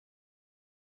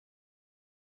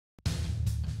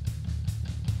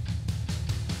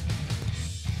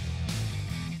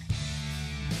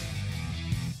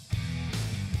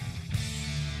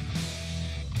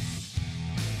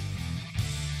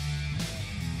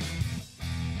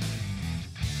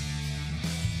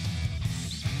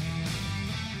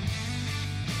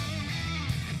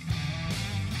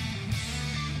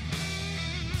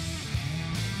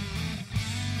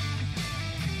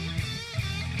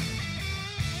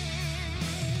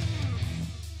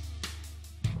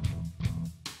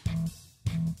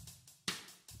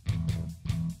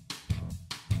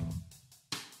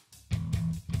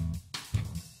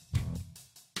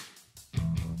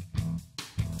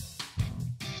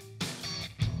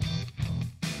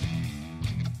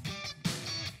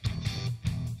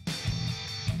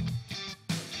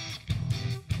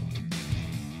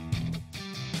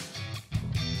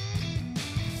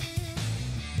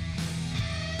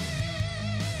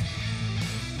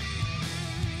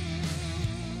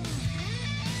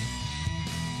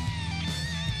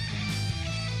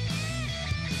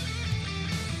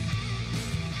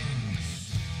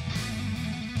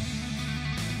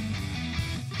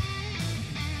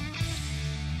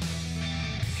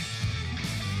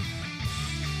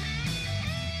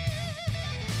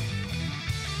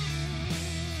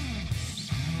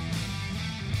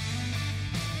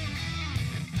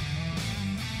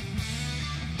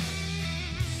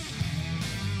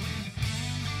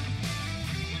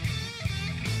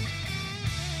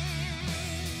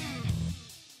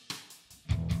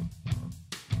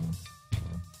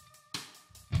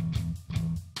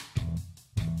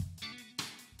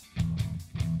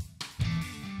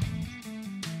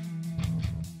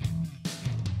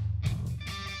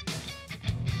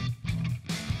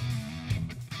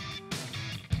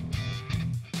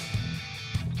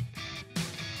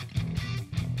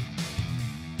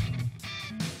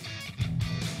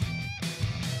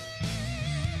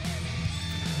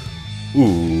Ooh.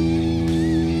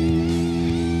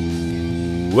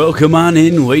 Welcome on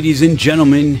in, ladies and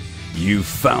gentlemen. You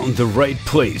found the right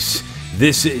place.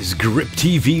 This is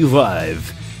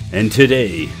GripTVLive, and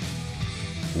today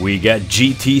we got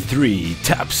GT3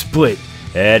 top split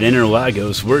at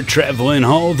Interlagos. We're traveling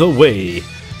all the way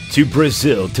to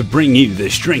Brazil to bring you the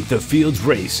Strength of Fields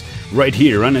race right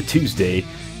here on a Tuesday.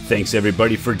 Thanks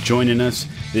everybody for joining us.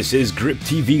 This is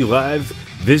GripTVLive.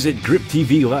 Visit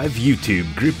GripTVLive YouTube,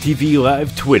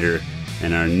 GripTVLive Twitter,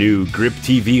 and our new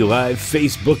GripTVLive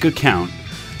Facebook account.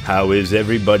 How is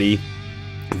everybody?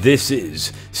 This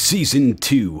is Season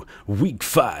 2, Week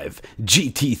 5,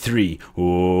 GT3.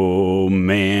 Oh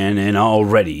man, and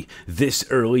already this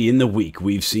early in the week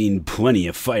we've seen plenty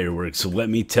of fireworks, so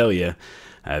let me tell you,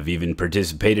 I've even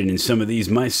participated in some of these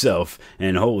myself,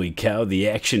 and holy cow, the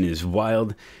action is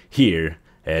wild here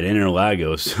at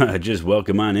Interlagos. Just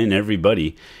welcome on in,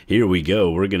 everybody. Here we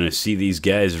go. We're going to see these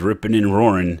guys ripping and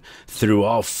roaring through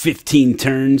all 15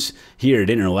 turns here at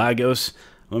Interlagos.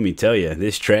 Let me tell you,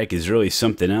 this track is really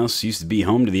something else. Used to be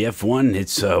home to the F1.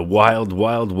 It's wild,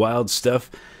 wild, wild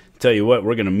stuff. Tell you what,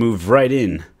 we're going to move right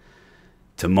in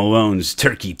to Malone's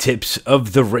turkey tips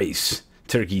of the race.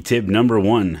 Turkey tip number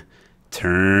 1.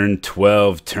 Turn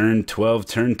 12, turn 12,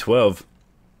 turn 12.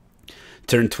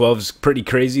 Turn 12 is pretty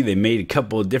crazy. They made a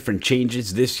couple of different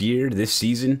changes this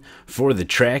season for the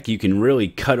track. You can really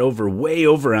cut over, way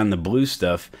over on the blue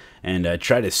stuff and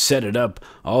try to set it up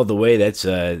all the way. That's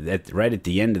right at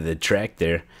the end of the track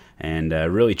there. And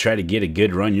really try to get a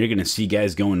good run. You're going to see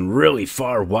guys going really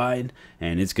far wide,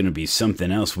 and it's going to be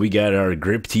something else. We got our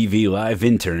GripTVLive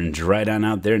interns right on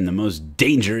out there in the most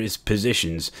dangerous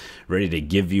positions, ready to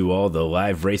give you all the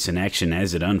live racing action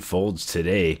as it unfolds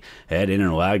today at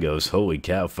Interlagos. Holy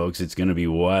cow, folks, it's going to be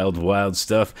wild, wild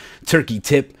stuff. Turkey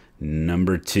tip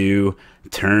number 2,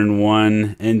 turn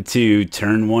 1 and 2,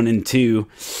 turn 1 and 2.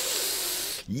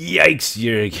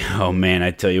 Yikes, oh man,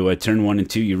 I tell you what, turn 1 and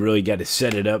 2, you really got to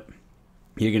set it up.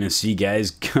 You're going to see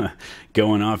guys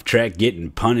going off track,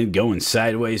 getting punted, going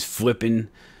sideways, flipping.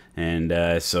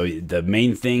 And so the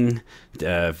main thing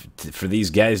for these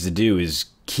guys to do is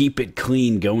keep it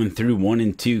clean going through 1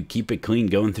 and 2. Keep it clean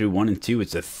going through 1 and 2.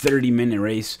 It's a 30-minute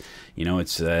race. You know,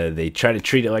 it's they try to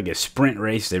treat it like a sprint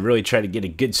race. They really try to get a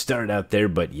good start out there,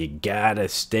 but you gotta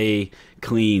stay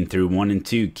clean through 1 and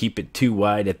 2. Keep it 2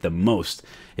 wide at the most.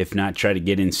 If not, try to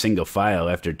get in single file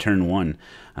after turn 1.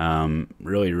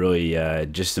 Really,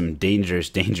 just some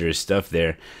dangerous stuff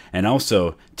there. And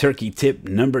also, turkey tip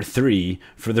number 3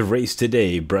 for the race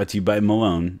today, brought to you by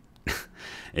Malone,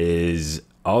 is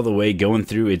all the way going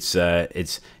through. It's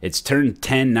turn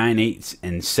 10, 9, 8,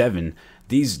 and 7.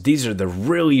 These are the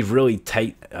really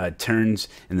tight turns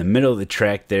in the middle of the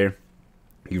track there.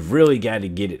 You've really got to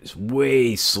get it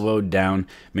way slowed down.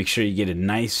 Make sure you get a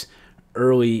nice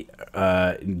early,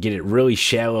 get it really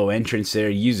shallow entrance there.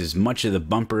 Use as much of the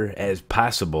bumper as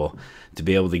possible to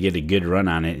be able to get a good run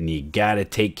on it. And you got to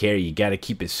take care. You got to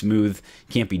keep it smooth.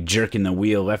 You can't be jerking the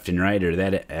wheel left and right, or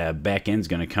that back end's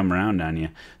going to come around on you.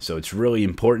 So it's really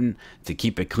important to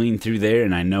keep it clean through there.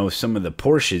 And I know some of the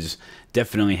Porsches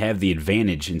definitely have the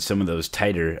advantage in some of those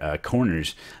tighter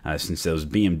corners, since those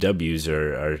BMWs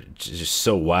are just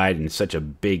so wide and such a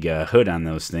big hood on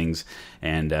those things,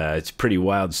 and it's pretty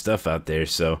wild stuff out there.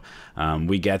 So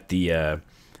we got the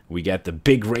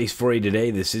big race for you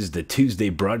today. This is the Tuesday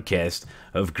broadcast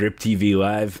of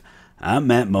GripTVLive. I'm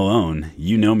Matt Malone.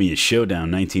 You know me as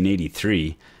Showdown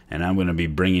 1983, and I'm going to be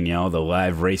bringing you all the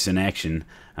live racing action.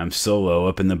 I'm solo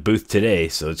up in the booth today,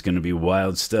 so it's going to be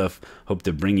wild stuff. Hope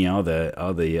to bring you all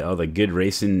the good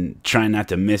racing. Try not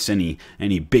to miss any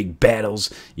big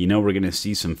battles. You know, we're going to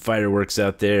see some fireworks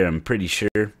out there, I'm pretty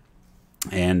sure.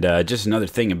 And just another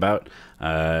thing about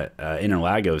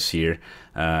Interlagos here,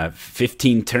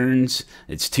 15 turns,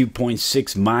 it's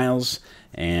 2.6 miles,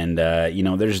 and you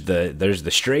know, there's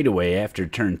the straightaway after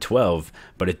turn 12,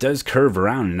 but it does curve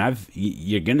around, and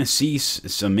you're gonna see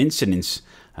some incidents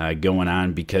going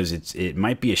on, because it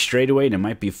might be a straightaway and it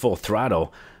might be full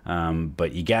throttle,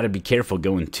 but you got to be careful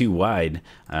going too wide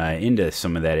into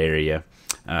some of that area.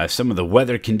 Some of the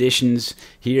weather conditions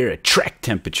here: a track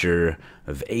temperature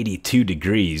of 82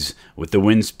 degrees with the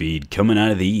wind speed coming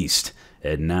out of the east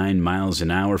at 9 miles an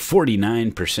hour,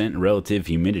 49% relative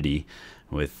humidity,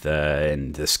 with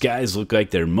and the skies look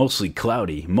like they're mostly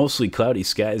cloudy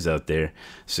skies out there.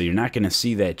 So you're not going to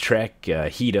see that track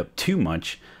heat up too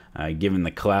much, given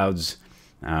the clouds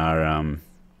are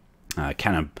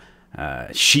kind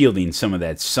of shielding some of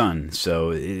that sun.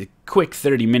 So a quick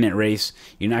 30-minute race,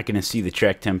 you're not going to see the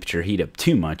track temperature heat up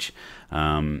too much.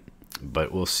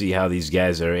 but we'll see how these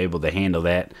guys are able to handle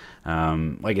that.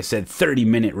 Like I said,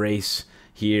 30-minute race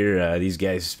here. These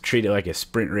guys treat it like a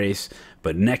sprint race.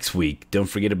 But next week, don't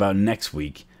forget about next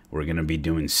week, we're going to be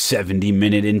doing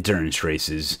 70-minute endurance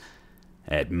races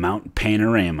at Mount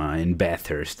Panorama in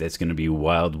Bathurst. That's going to be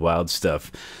wild, wild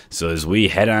stuff. So as we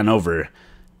head on over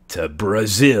to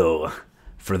Brazil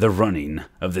for the running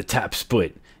of the Top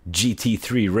Split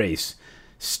GT3 race,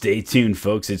 stay tuned,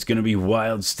 folks. It's going to be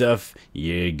wild stuff.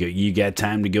 You got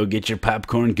time to go get your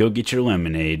popcorn, go get your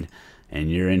lemonade, and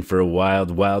you're in for a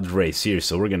wild, wild race here.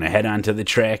 So we're going to head on to the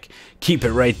track. Keep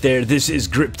it right there. This is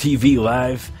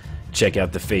GripTVLive. Check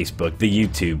out the Facebook, the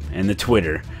YouTube, and the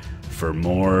Twitter for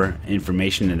more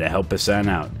information and to help us on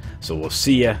out. So we'll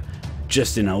see ya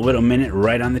just in a little minute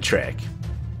right on the track.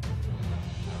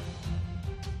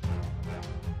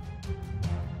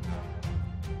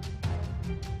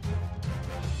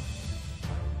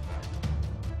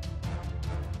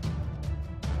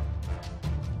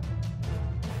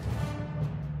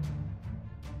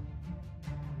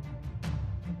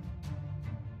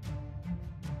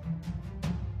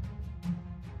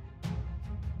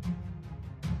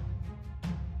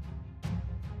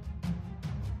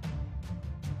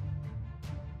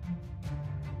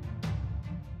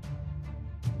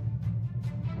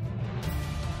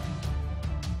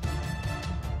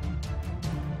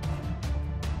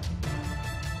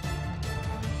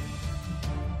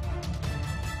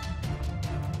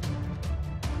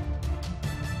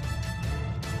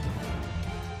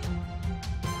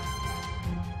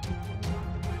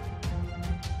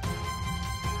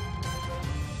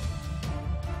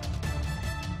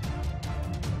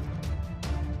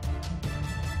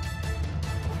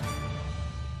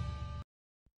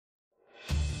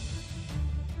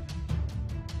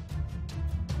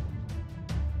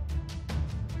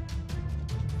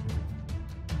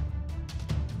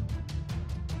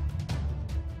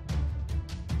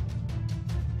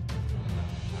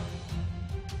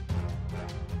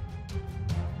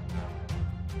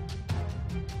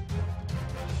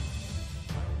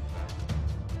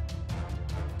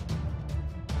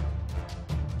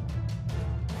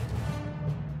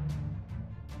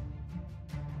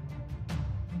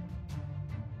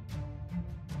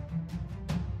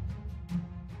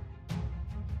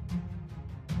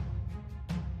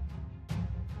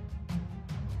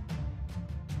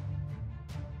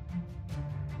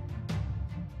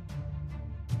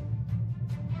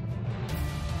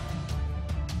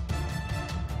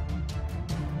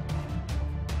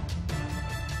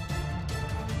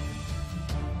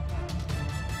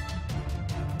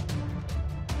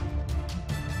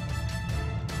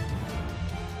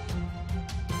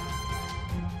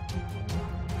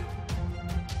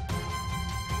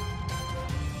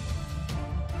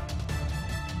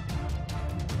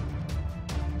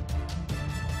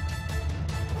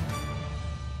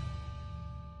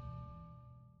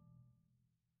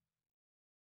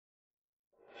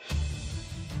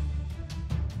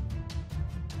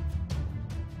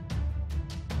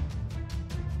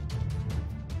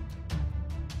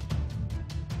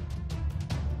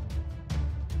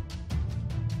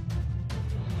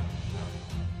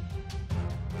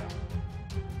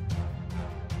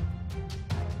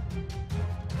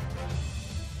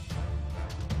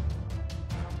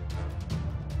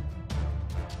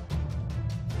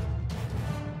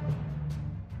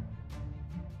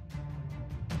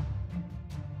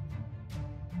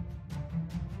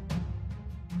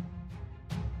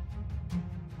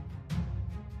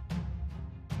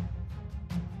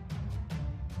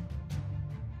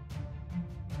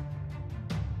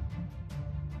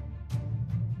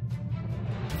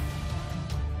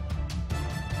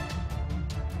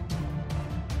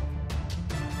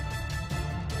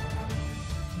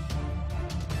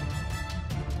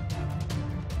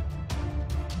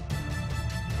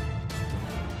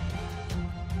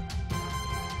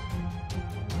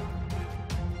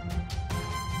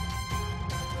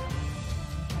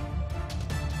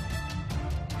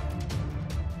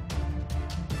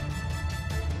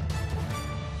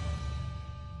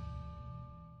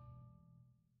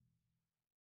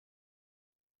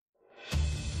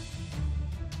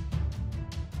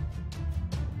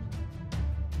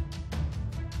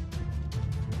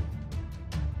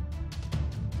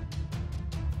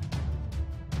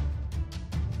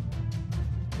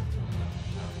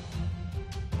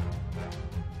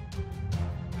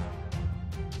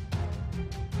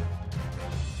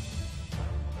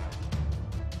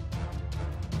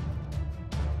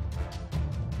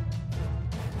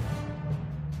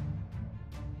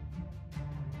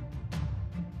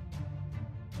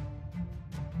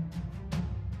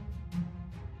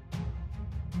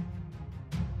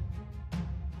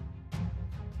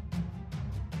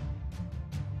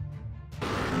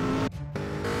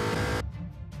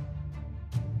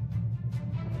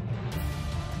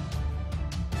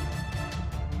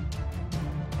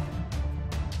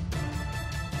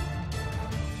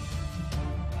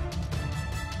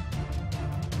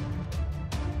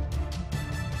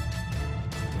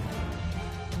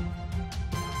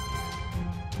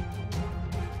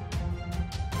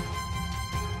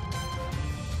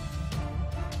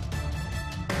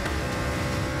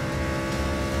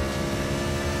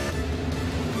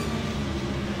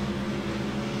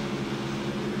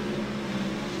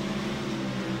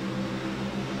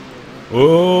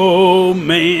 Oh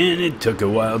man, it took a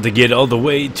while to get all the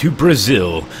way to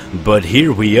Brazil, but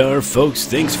here we are, folks.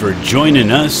 Thanks for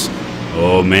joining us.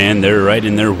 Oh man, they're right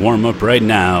in their warm-up right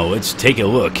now. Let's take a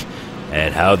look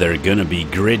at how they're gonna be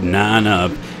gridding on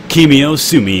up. Kimio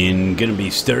Sumian gonna be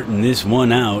starting this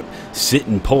one out,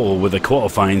 sitting pole with a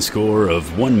qualifying score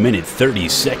of 1 minute 30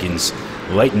 seconds.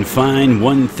 Light and Fine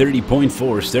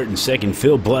 130.4, starting second.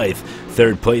 Phil Blythe,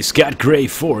 third place. Scott Gray,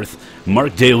 fourth.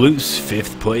 Mark DeLuce,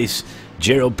 fifth place.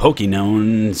 Gerald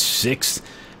Pokinone, sixth.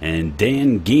 And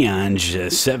Dan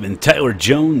Guillange, seventh. Tyler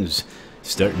Jones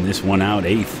starting this one out,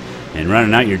 eighth. And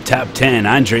running out your top 10,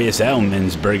 Andreas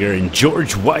Almensberger and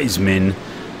George Wiseman.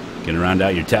 Going to round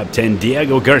out your top 10,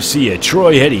 Diego Garcia,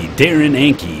 Troy Eddy, Darren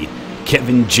Anke,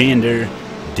 Kevin Jander,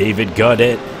 David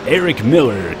Gaudet, Eric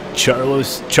Miller,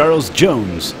 Charles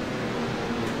Jones,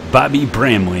 Bobby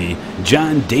Bramley,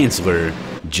 John Dantzler,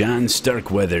 John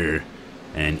Starkweather,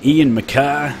 and Ian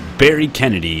McCaw, Barry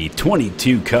Kennedy.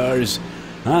 22 cars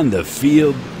on the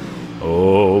field.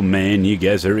 Oh man, you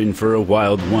guys are in for a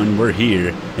wild one. We're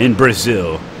here in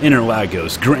Brazil,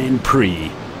 Interlagos Grand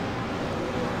Prix.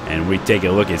 And we take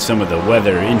a look at some of the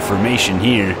weather information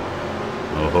here.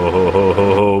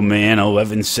 Oh man,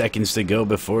 11 seconds to go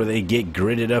before they get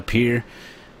gridded up here.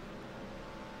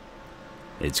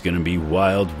 It's going to be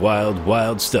wild, wild,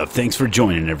 wild stuff. Thanks for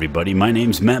joining, everybody. My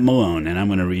name's Matt Malone, and I'm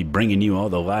going to be bringing you all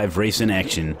the live racing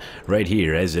action right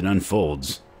here as it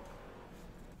unfolds.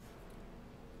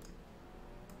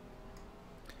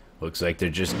 Looks like they're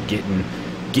just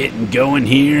getting going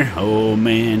here. Oh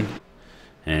man.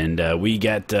 And we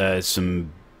got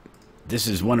some... This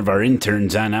is one of our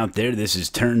interns on out there. This is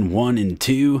turn 1 and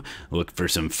 2. Look for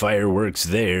some fireworks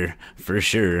there for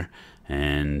sure.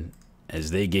 And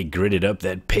as they get gridded up,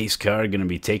 that pace car going to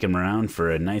be taking them around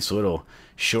for a nice little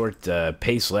short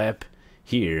pace lap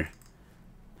here.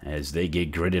 As they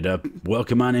get gridded up,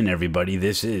 welcome on in, everybody.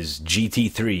 This is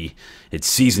GT3. It's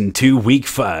Season 2, Week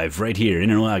 5, right here,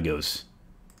 Interlagos.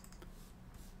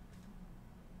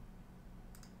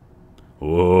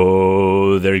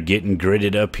 Oh, they're getting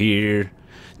gridded up here.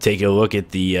 Take a look at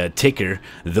the ticker.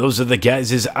 Those are the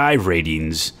guys' I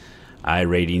ratings. I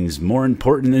ratings more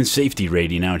important than safety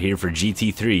rating out here for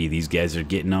GT3. These guys are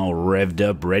getting all revved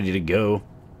up, ready to go.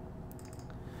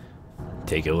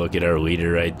 Take a look at our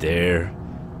leader right there.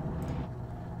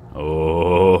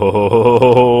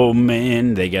 Oh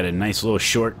man, they got a nice little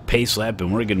short pace lap,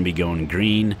 and we're going to be going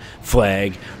green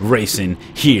flag racing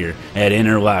here at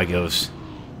Interlagos.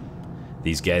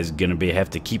 These guys are going to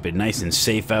have to keep it nice and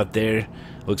safe out there.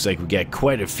 Looks like we got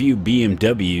quite a few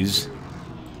BMWs,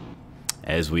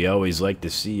 as we always like to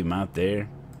see them out there.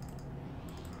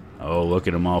 Oh, look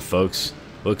at them all, folks.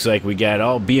 Looks like we got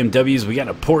all BMWs. We got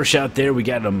a Porsche out there. We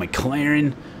got a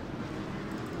McLaren.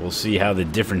 We'll see how the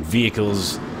different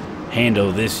vehicles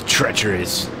handle this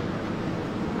treacherous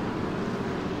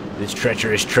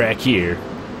track here.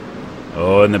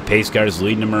 Oh, and the pace car's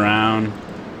leading them around.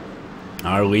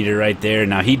 Our leader right there.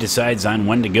 Now he decides on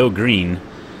when to go green.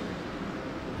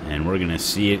 And we're going to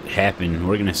see it happen.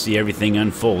 We're going to see everything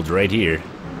unfold right here.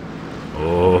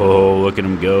 Oh, look at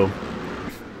him go.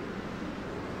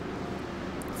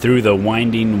 Through the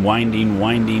winding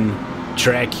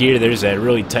track here. There's that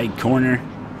really tight corner.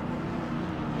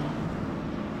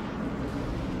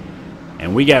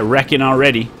 And we got wrecking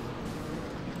already.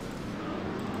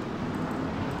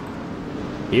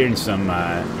 Hearing some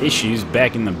issues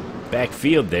back in the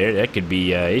backfield there. That could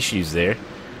be issues there,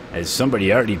 as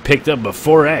somebody already picked up a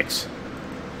 4X.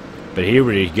 But here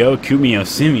we go. Kimio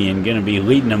Sumian going to be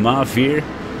leading them off here.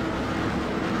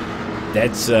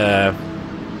 That's they're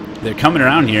coming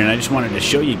around here, and I just wanted to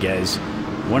show you guys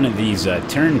one of these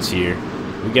turns here.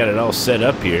 We got it all set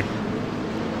up here.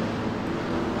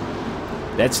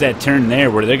 That's that turn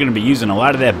there where they're going to be using a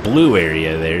lot of that blue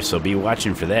area there, so be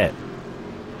watching for that.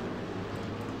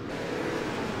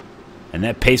 And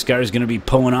that pace car is going to be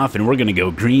pulling off, and we're going to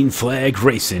go green flag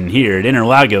racing here at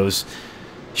Interlagos.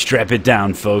 Strap it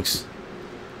down, folks.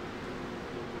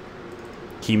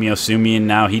 Kimio Sumian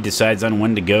now, he decides on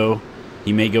when to go.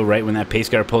 He may go right when that pace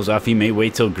car pulls off. He may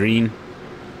wait till green.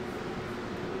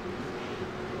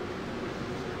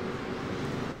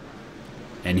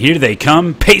 And here they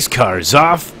come. Pace cars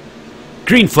off.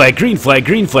 Green flag, green flag,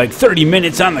 green flag. 30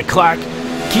 minutes on the clock.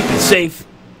 Keep it safe.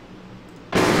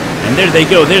 And there they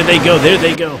go, there they go, there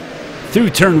they go. Through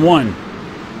turn 1.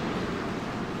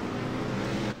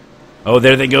 Oh,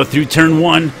 there they go through turn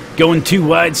 1. Going too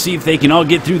wide. See if they can all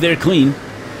get through there clean.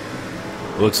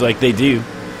 Looks like they do.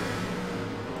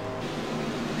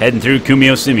 Heading through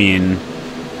Kimio Sumian.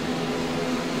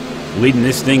 Leading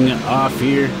this thing off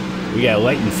here. We got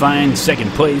Light and Fine,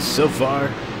 second place so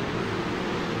far.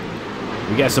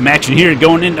 We got some action here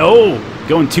going in. Oh,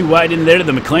 going too wide in there to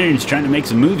the McLaren's, trying to make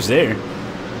some moves there.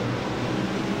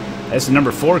 That's the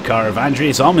number 4 car of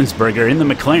Andreas Allmensberger in the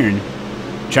McLaren,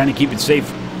 trying to keep it safe.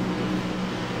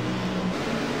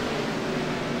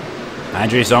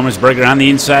 Andreas Allmensberger on the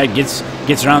inside gets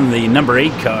around the number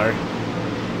 8 car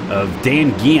of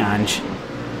Dan Guillange.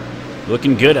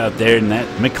 Looking good out there in that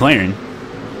McLaren.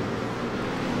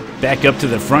 Back up to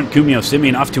the front, Kumio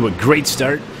Simeon off to a great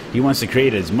start. He wants to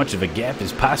create as much of a gap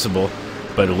as possible,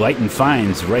 but light and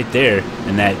fines right there,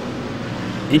 and that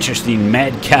interesting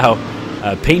Mad Cow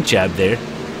paint job there.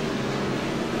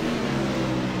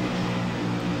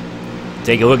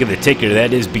 Take a look at the ticker.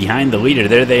 That is behind the leader.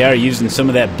 There they are using some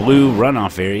of that blue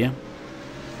runoff area.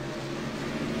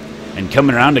 And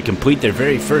coming around to complete their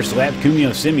very first lap,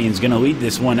 Kumio Simeon's going to lead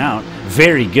this one out.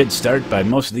 Very good start by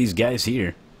most of these guys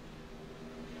here.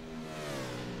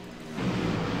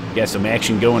 Got some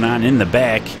action going on in the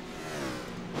back.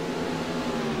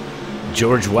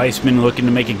 George Weissman looking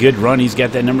to make a good run. He's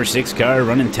got that number 6 car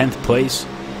running 10th place.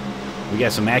 We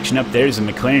got some action up there. There's a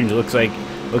McLaren. It looks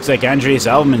like Andreas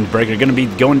Allmensberger going to be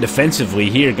going defensively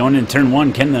here, going in turn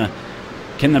 1. Can the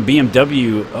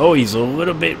BMW? Oh, he's a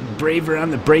little bit braver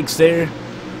on the brakes there.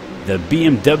 The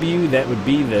BMW, that would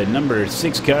be the number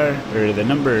 6 car, or the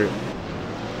number.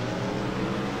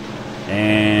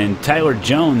 And Tyler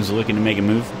Jones looking to make a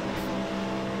move.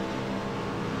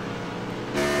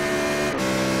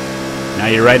 Now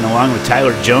you're riding along with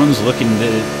Tyler Jones looking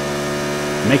to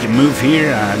make a move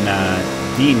here on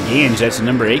Dean Gange. That's the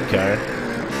number 8 car.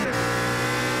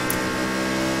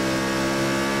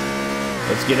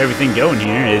 Let's get everything going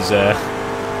here.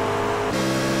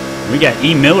 We got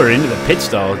E. Miller into the pit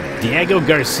stall. Diego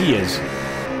Garcia's.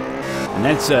 And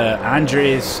that's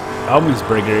Andreas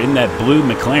Allmensberger in that blue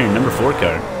McLaren number 4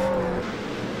 car.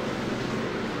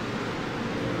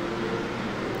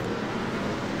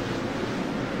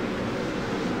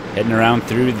 Heading around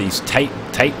through these tight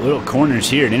little corners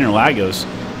here at Interlagos.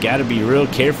 Got to be real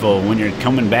careful when you're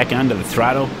coming back onto the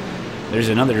throttle. There's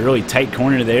another really tight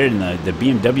corner there, and the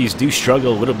BMWs do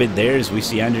struggle a little bit there as we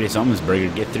see Andreas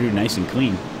Allmensberger get through nice and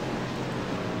clean.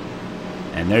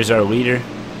 And there's our leader.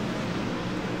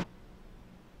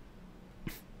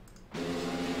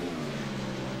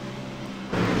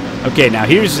 Okay, now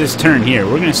here's this turn here.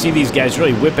 We're going to see these guys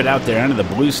really whip it out there onto the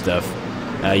blue stuff.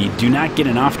 You do not get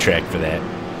an off track for that.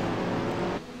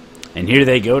 And here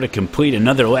they go to complete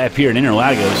another lap here at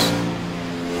Interlagos.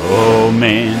 Oh,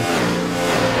 man.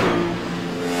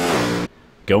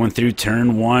 Going through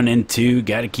turn 1 and 2.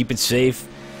 Got to keep it safe.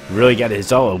 Really got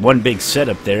it's all one big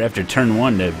setup there after turn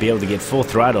 1 to be able to get full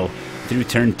throttle through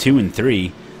turn 2 and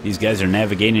 3. These guys are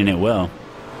navigating it well.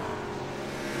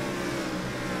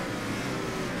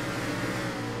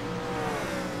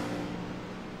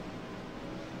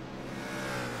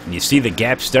 And you see the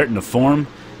gap starting to form,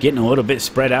 getting a little bit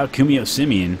spread out. Kumio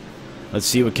Simeon, let's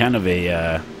see what kind of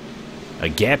a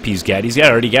gap he's got. He's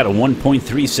already got a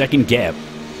 1.3 second gap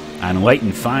on Light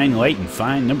and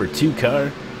Fine, number 2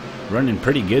 car, running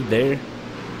pretty good there.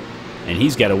 And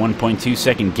he's got a 1.2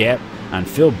 second gap on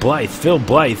Phil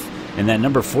Blythe, and that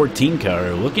number 14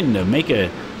 car, looking to make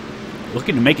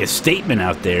a statement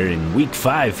out there in week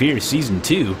 5 here, season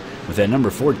 2, with that number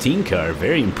 14 car.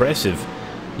 Very impressive.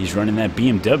 He's running that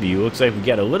BMW. Looks like we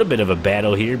got a little bit of a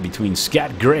battle here between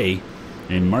Scott Gray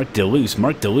and Mark DeLuce.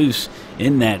 Mark DeLuce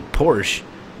in that Porsche,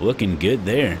 looking good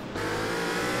there.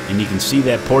 And you can see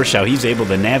that Porsche, how he's able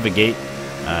to navigate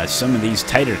some of these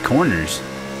tighter corners.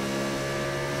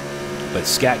 But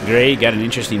Scott Gray got an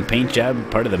interesting paint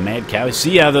job, part of the Mad Cow.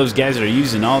 See how those guys are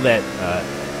using all that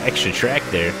extra track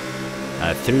there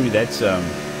through. That's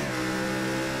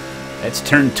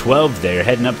turn 12 there,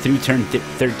 heading up through turn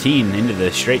 13 into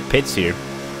the straight pits here.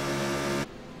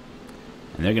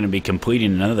 And they're going to be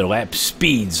completing another lap.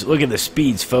 Speeds, look at the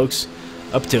speeds, folks.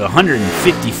 Up to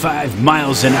 155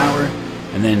 miles an hour.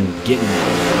 And then getting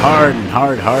hard and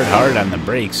hard on the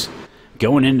brakes.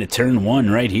 Going into turn 1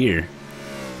 right here.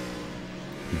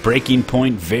 Braking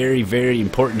point, very, very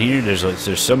important here.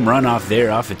 There's some runoff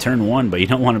there off of turn 1, but you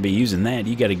don't want to be using that.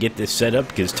 You got to get this set up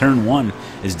because turn 1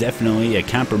 is definitely a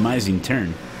compromising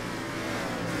turn.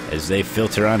 As they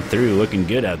filter on through, looking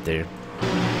good out there.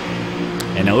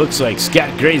 And it looks like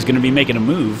Scott Gray is going to be making a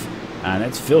move.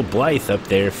 That's Phil Blythe up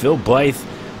there. Phil Blythe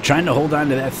trying to hold on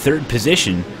to that 3rd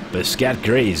position, but Scott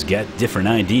Gray's got different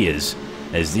ideas.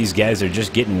 As these guys are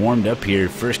just getting warmed up here,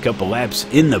 first couple laps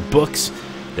in the books.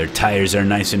 Their tires are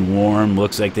nice and warm.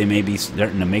 Looks like they may be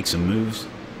starting to make some moves.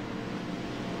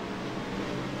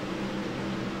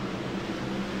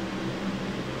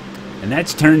 And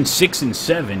that's turn 6 and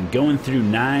 7, going through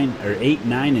 8,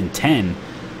 9, and 10.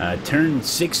 Turn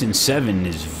 6 and 7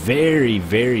 is very,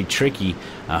 very tricky.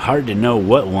 Hard to know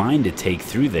what line to take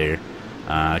through there,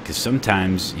 because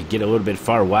sometimes you get a little bit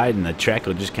far wide and the track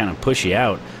will just kind of push you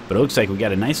out. But it looks like we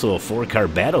got a nice little 4-car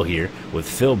battle here with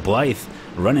Phil Blythe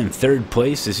running 3rd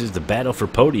place. This is the battle for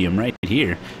podium right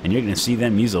here, and you're going to see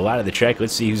them use a lot of the track.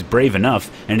 Let's see who's brave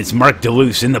enough, and it's Mark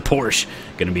DeLuce in the Porsche.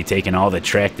 Going to be taking all the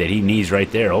track that he needs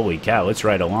right there. Holy cow, let's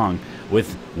ride along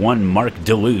with one Mark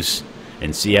DeLuce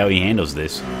and see how he handles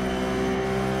this.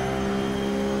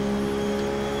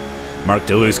 Mark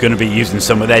DeLuce going to be using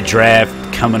some of that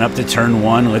draft coming up to turn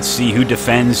 1. Let's see who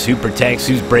defends, who protects,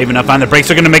 who's brave enough on the brakes.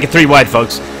 They're going to make it 3 wide,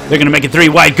 folks. They're going to make it 3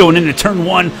 wide going into turn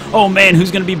 1. Oh, man,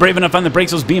 who's going to be brave enough on the brakes?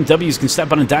 Those BMWs can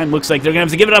step on a dime. Looks like they're going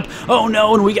to have to give it up. Oh,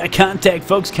 no, and we got contact,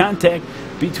 folks. Contact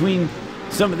between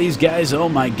some of these guys. Oh,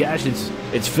 my gosh,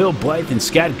 it's Phil Blythe and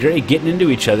Scott Gray getting into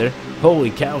each other.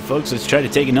 Holy cow, folks. Let's try to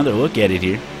take another look at it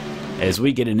here as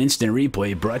we get an instant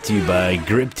replay brought to you by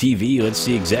GripTV. Let's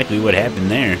see exactly what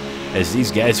happened there, as these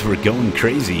guys were going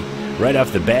crazy right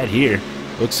off the bat here.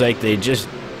 Looks like they just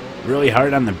really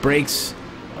hard on the brakes.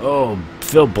 Oh,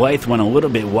 Phil Blythe went a little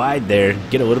bit wide there,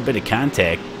 get a little bit of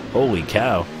contact. Holy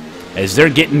cow, as they're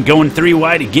going 3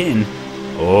 wide again.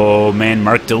 Oh man,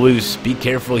 Mark DeLuce, be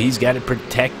careful, he's got to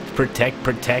protect.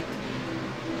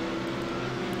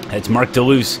 That's Mark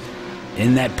DeLuce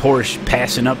in that Porsche,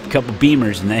 passing up a couple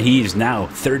Beamers, and that he is now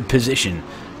 3rd position,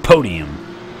 podium.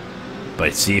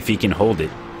 But see if he can hold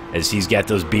it, as he's got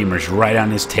those Beamers right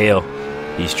on his tail.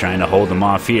 He's trying to hold them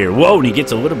off here. Whoa, and he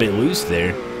gets a little bit loose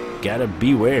there. Gotta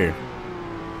beware.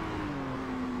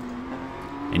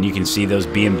 And you can see those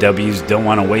BMWs don't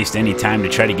want to waste any time to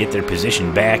try to get their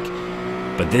position back.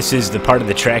 But this is the part of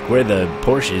the track where the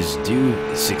Porsches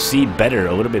do succeed better,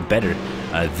 a little bit better,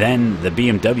 than the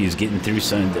BMWs getting through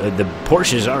some. The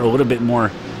Porsches are a little bit more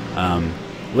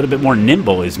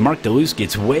nimble, as Mark DeLuce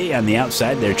gets way on the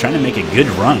outside there, trying to make a good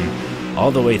run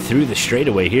all the way through the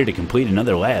straightaway here to complete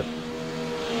another lap.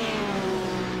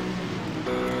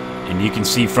 And you can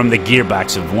see from the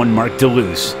gearbox of one Mark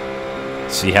DeLuce,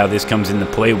 see how this comes into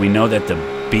play. We know that the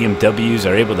BMWs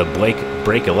are able to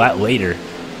brake a lot later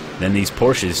than these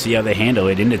Porsches. See how they handle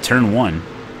it into turn 1.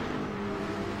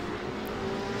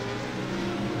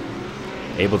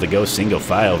 Able to go single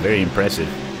file, very impressive.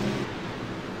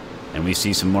 And we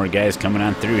see some more guys coming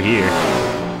on through here,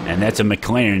 and that's a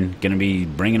McLaren going to be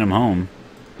bringing them home.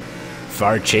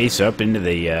 Far chase up into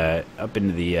the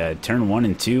turn 1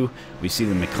 and 2. We see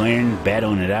the McLaren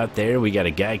battling it out there. We got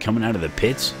a guy coming out of the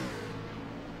pits,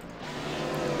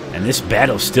 and this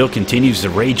battle still continues to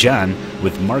rage on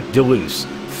with Mark DeLuce,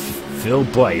 Phil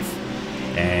Blythe,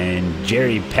 and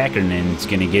Jerry Packernen's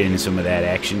going to get into some of that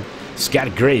action.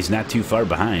 Scott Gray's not too far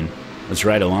behind. Let's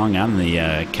ride along on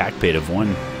the cockpit of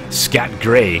one Scott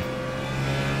Gray.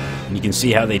 And you can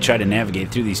see how they try to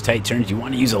navigate through these tight turns. You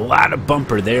want to use a lot of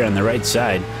bumper there on the right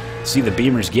side. See the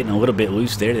Beamer's getting a little bit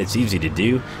loose there. That's easy to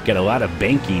do. Got a lot of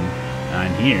banking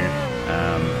on here.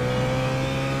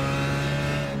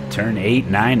 Turn 8,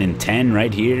 9, and 10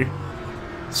 right here.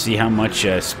 See how much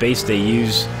space they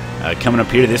use coming up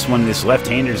here. This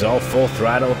left-hander's all full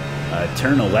throttle.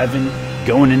 Turn 11,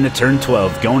 going into turn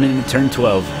 12.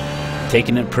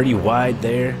 Taking it pretty wide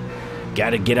there.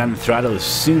 Got to get on the throttle as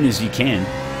soon as you can.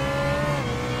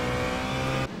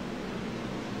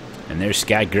 And there's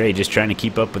Scott Gray just trying to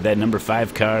keep up with that number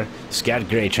 5 car. Scott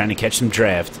Gray trying to catch some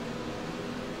draft.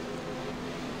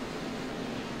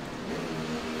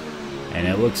 And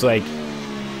it looks like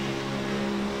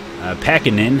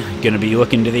Packinen going to be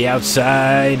looking to the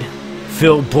outside.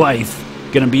 Phil Blythe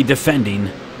going to be defending.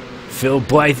 Phil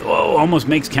Blythe, oh, almost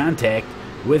makes contact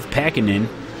with Packinen.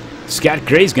 Scott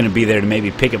Gray's going to be there to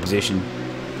maybe pick a position.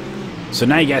 So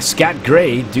now you got Scott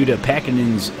Gray, due to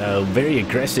Packinen's very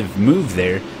aggressive move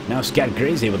there. Now Scott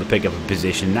Gray's able to pick up a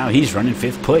position. Now he's running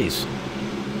 5th place.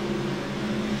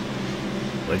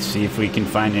 Let's see if we can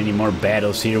find any more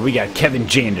battles here. We got Kevin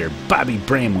Jander, Bobby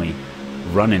Bramley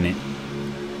running it.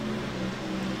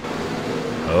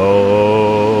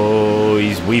 Oh,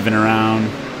 he's weaving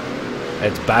around.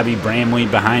 That's Bobby Bramley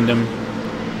behind him.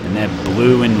 And that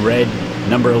blue and red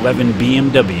number 11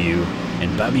 BMW.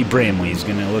 And Bobby Bramley is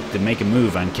going to look to make a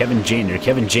move on Kevin Jander.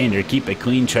 Kevin Jander, keep it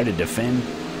clean, try to defend.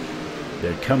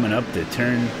 They're coming up the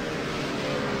turn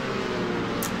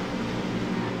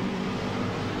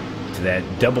to that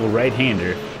double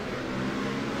right-hander.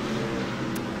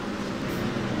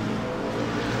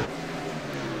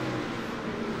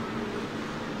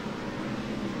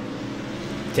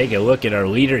 Take a look at our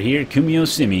leader here, Kumio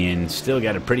Simeon. Still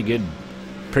got a pretty good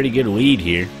lead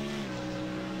here.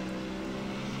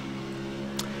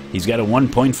 He's got a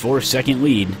 1.4 second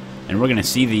lead And we're going to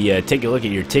see the, take a look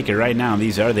at your ticker right now.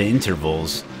 These are the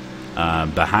intervals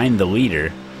behind the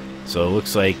leader. So it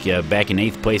looks like back in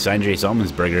 8th place, Andres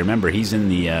Almensberger. Remember, he's in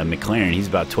the McLaren. He's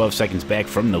about 12 seconds back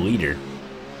from the leader.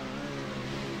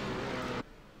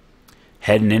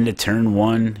 Heading into turn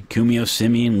 1, Kumio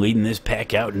Simeon leading this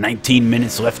pack out. 19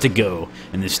 minutes left to go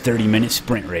in this 30-minute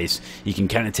sprint race. You can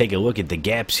kind of take a look at the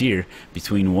gaps here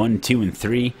between 1, 2, and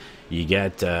 3. You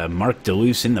got Mark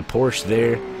DeLuce in the Porsche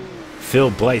there.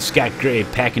 Phil Blythe, Scott Gray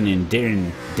packing in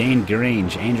Dan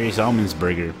Grange, Andres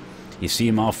Almensberger. You see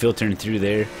them all filtering through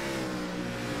there.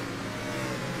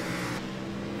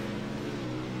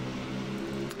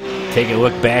 Take a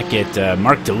look back at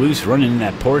Mark DeLuce running in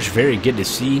that Porsche. Very good to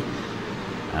see.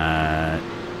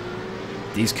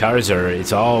 These cars are,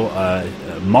 it's all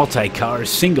multi-car,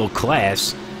 single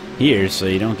class here, so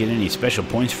you don't get any special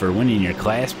points for winning your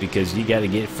class because you got to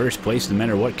get first place no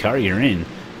matter what car you're in.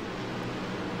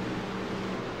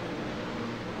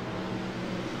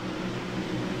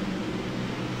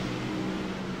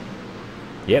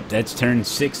 Yep, that's turn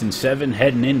 6 and 7,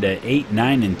 heading into 8,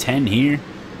 9, and 10 here.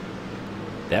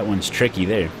 That one's tricky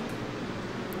there.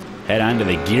 Head on to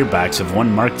the gearbox of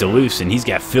one Mark DeLuce, and he's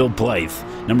got Phil Blythe,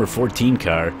 number 14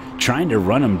 car, trying to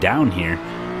run him down here.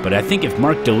 But I think if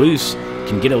Mark DeLuce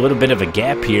can get a little bit of a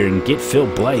gap here and get Phil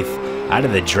Blythe out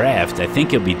of the draft, I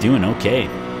think he'll be doing okay.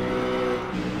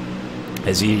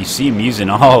 As you see him using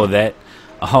all of that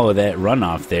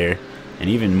runoff there, and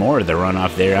even more of the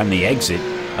runoff there on the exit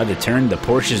of the turn. The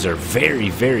Porsches are very,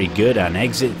 very good on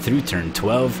exit through turn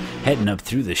 12, heading up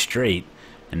through the straight,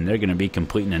 and they're going to be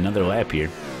completing another lap here.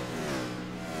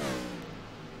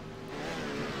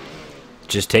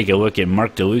 Just take a look at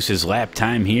Mark DeLuce's lap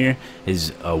time here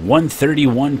is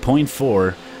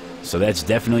 1:31.4, so that's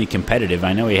definitely competitive.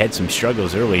 I know he had some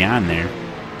struggles early on there,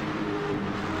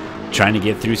 trying to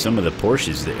get through some of the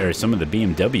Porsches or some of the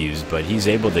BMWs, but he's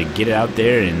able to get out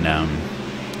there and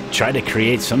try to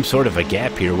create some sort of a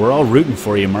gap here. We're all rooting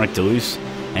for you, Mark DeLuce,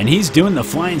 and he's doing the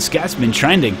Flying Scotsman,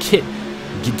 trying to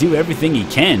do everything he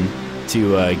can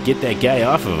to get that guy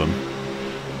off of him.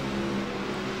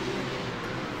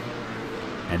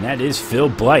 And that is Phil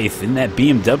Blythe in that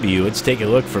BMW. Let's take a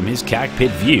look from his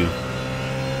cockpit view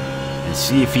and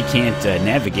see if he can't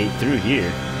navigate through here.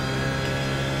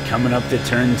 Coming up to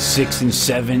turn 6 and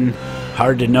 7.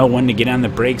 Hard to know when to get on the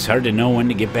brakes. Hard to know when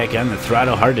to get back on the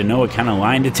throttle. Hard to know what kind of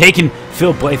line to take. And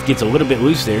Phil Blythe gets a little bit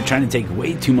loose there, trying to take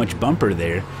way too much bumper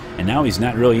there. And now he's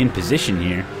not really in position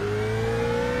here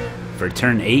for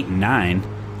turn 8 and 9.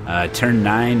 Turn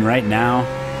 9 right now.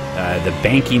 The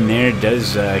banking there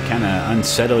does kind of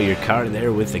unsettle your car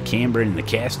there with the camber and the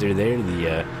caster there.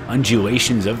 The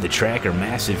undulations of the track are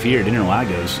massive here at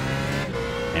Interlagos.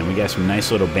 And we got some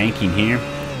nice little banking here.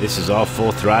 This is all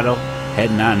full throttle,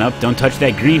 heading on up. Don't touch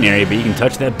that green area, but you can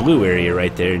touch that blue area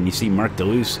right there. And you see Mark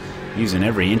DeLuce using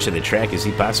every inch of the track as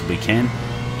he possibly can.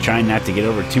 Trying not to get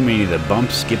over too many of the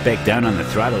bumps. Get back down on the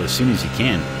throttle as soon as you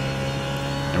can.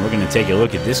 And we're going to take a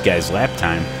look at this guy's lap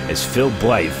time as Phil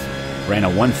Blythe ran a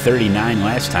 1:39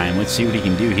 last time. Let's see what he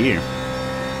can do here.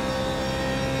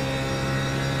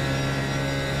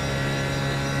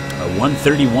 A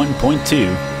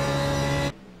 1:31.2.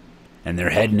 And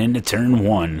they're heading into turn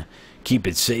 1. Keep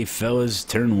it safe, fellas.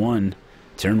 Turn 1.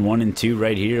 Turn 1 and 2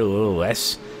 right here, a little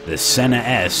less. The Senna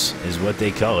S is what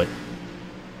they call it.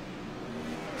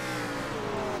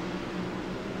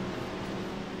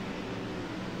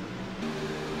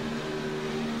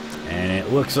 And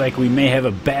it looks like we may have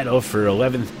a battle for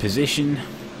 11th position.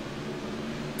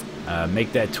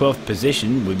 Make that 12th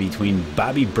position would be between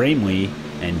Bobby Bramley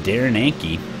and Darren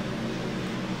Anke.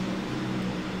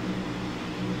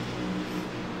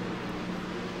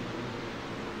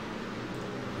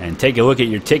 And take a look at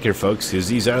your ticker, folks, because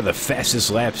these are the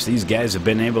fastest laps these guys have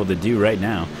been able to do right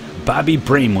now. Bobby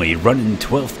Bramley running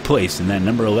 12th place in that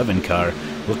number 11 car,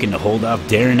 looking to hold off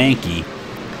Darren Anke.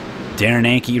 Darren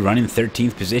Anke running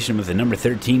 13th position with the number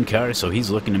 13 car, so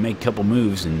he's looking to make a couple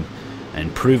moves and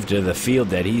prove to the field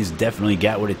that he's definitely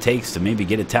got what it takes to maybe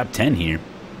get a top 10 here.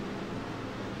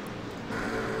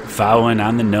 Following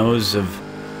on the nose of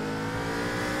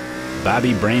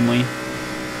Bobby Bramley.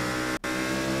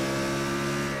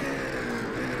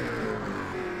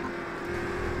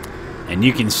 And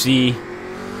you can see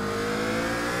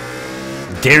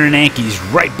Darren Anke's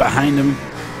right behind him.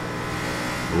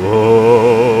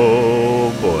 Oh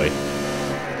boy.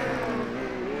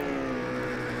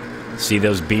 See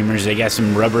those beamers? They got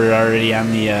some rubber already on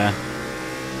the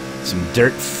some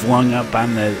dirt flung up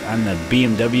on the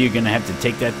BMW. Gonna have to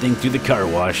take that thing through the car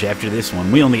wash after this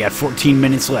one. We only got 14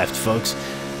 minutes left, folks.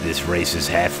 This race is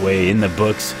halfway in the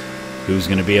books. who's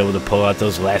going to be able to pull out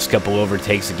those last couple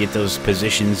overtakes to get those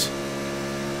positions.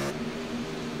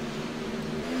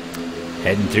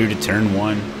 Heading through to turn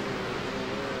 1.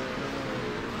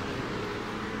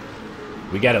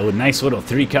 We got a nice little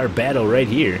 3-car battle right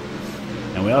here.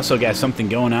 And we also got something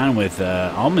going on with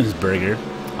Allmensberger.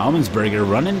 Allmensberger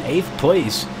running 8th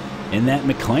place in that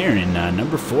McLaren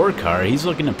number 4 car. He's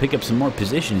looking to pick up some more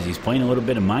positions. He's playing a little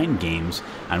bit of mind games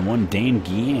on one Dan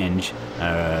Giange.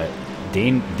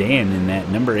 Dan in that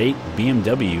number 8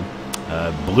 BMW.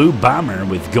 Blue Bomber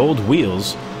with gold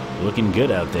wheels. Looking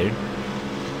good out there.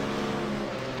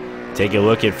 Take a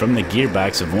look at from the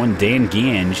gearbox of one Dan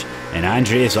Giange and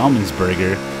Andreas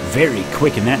Allmensberger. Very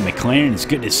quick in that McLaren. It's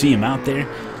good to see him out there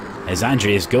as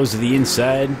Andreas goes to the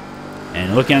inside.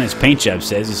 And look on his paint job, it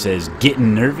says,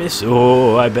 getting nervous.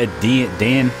 Oh, I bet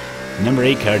Dan, number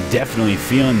 8 car, definitely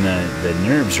feeling the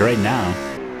nerves right now.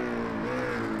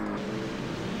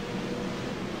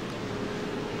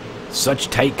 Such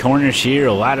tight corners here,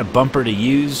 a lot of bumper to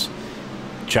use.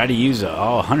 Try to use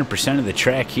all 100% of the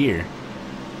track here.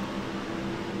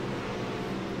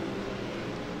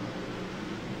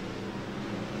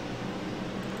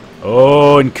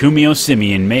 Oh, and Kumio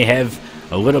Simeon may have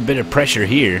a little bit of pressure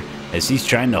here as he's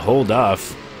trying to hold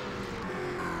off.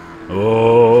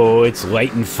 Oh, it's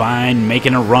light and fine,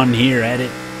 making a run here at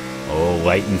it. Oh,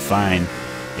 light and fine.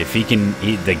 If he can,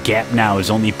 the gap now is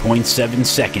only 0.7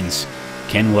 seconds.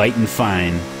 Can light and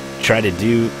fine try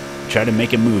to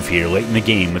make a move here late in the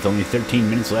game with only 13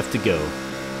 minutes left to go.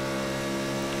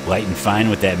 Light and fine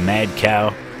with that Mad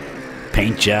Cow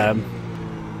paint job.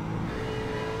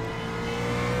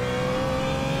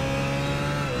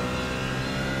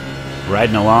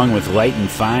 Riding along with light and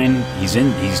fine. He's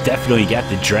definitely got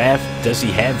the draft. Does he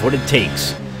have what it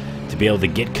takes to be able to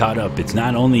get caught up? It's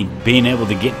not only being able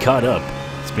to get caught up,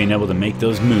 it's being able to make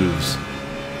those moves.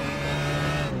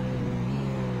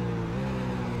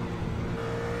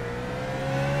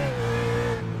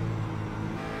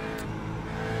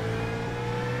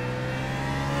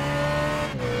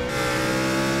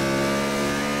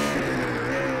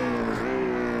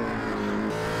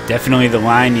 Definitely the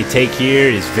line you take here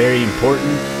is very important.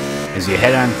 As you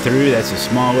head on through, that's a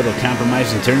small little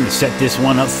compromising turn to set this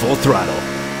one up full throttle.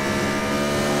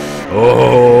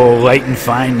 Oh, light and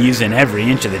fine, using every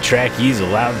inch of the track he's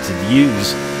allowed to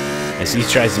use as he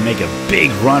tries to make a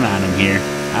big run on him here.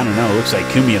 I don't know, looks like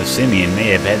Kumio Simeon may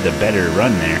have had the better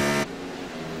run there.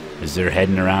 As they're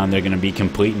heading around, they're going to be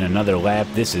completing another lap.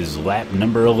 This is lap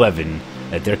number 11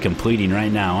 that they're completing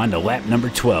right now. On to lap number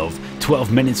 12.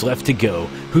 12 minutes left to go.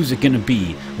 Who's it going to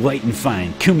be? Light and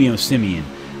fine, Kumio Simeon.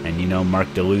 And you know Mark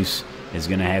DeLuce is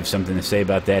going to have something to say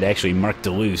about that. Actually, Mark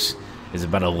DeLuce is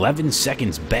about 11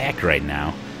 seconds back right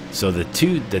now. So the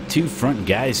two front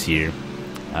guys here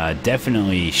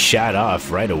definitely shot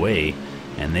off right away,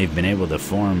 and they've been able to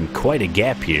form quite a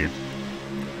gap here.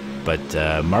 But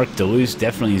Mark DeLuce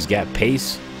definitely has got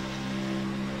pace.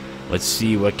 Let's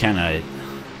see what kind of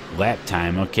lap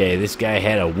time. Okay, this guy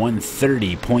had a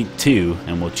 1:30.2,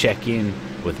 and we'll check in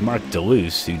with Mark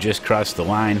DeLuce, who just crossed the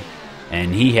line,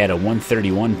 and he had a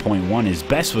 1:31.1. His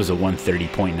best was a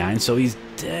 1:30.9, so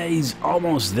he's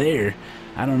almost there.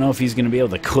 I don't know if he's going to be able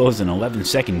to close an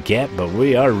 11-second gap, but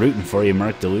we are rooting for you,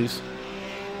 Mark DeLuce.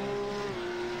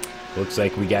 Looks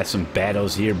like we got some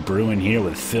battles here brewing here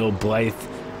with Phil Blythe,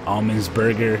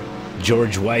 Allmensberger,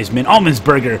 George Wiseman.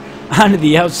 Allmensberger onto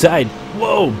the outside.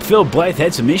 Whoa, Phil Blythe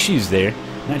had some issues there.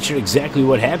 Not sure exactly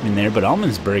what happened there, but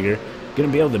Allmensberger going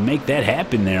to be able to make that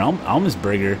happen there.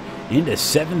 Allmensberger into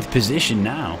 7th position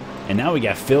now. And now we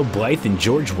got Phil Blythe and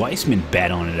George Wiseman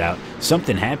battling it out.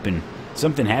 Something happened.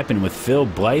 Something happened with Phil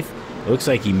Blythe. It looks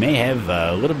like he may have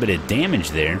a little bit of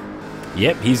damage there.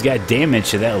 Yep, he's got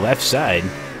damage to that left side.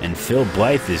 And Phil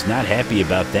Blythe is not happy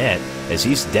about that, as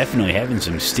he's definitely having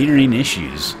some steering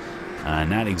issues.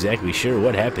 Not exactly sure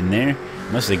what happened there.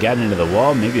 Must have gotten into the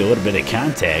wall, maybe a little bit of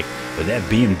contact. But that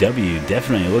BMW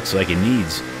definitely looks like it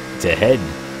needs to head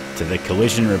to the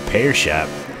collision repair shop.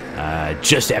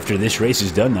 Just after this race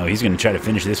is done, though, he's going to try to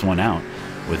finish this one out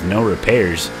with no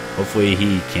repairs. Hopefully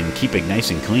he can keep it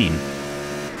nice and clean.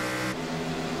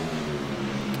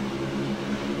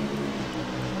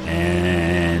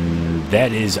 And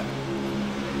that is...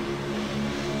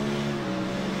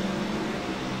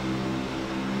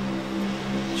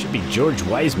 should be George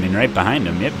Wiseman right behind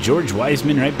him. Yep, George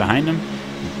Wiseman right behind him.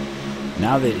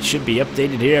 Now that it should be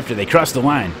updated here after they cross the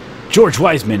line. George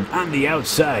Wiseman on the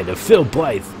outside of Phil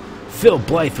Blythe. Phil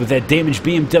Blythe with that damaged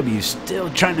BMW, still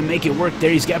trying to make it work there.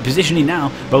 He's got positioning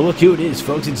now, but look who it is,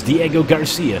 folks. It's Diego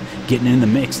Garcia getting in the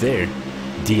mix there.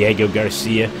 Diego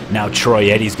Garcia. Now Troy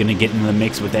Eddy's going to get into the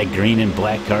mix with that green and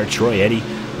black car. Troy Eddy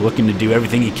looking to do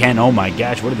everything he can. Oh my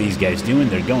gosh, what are these guys doing?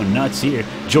 They're going nuts here.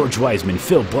 George Wiseman,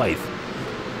 Phil Blythe.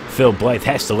 Phil Blythe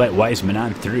has to let Wiseman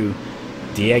on through.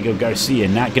 Diego Garcia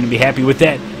not going to be happy with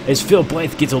that as Phil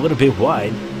Blythe gets a little bit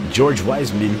wide. George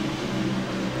Wiseman.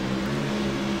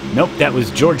 Nope, that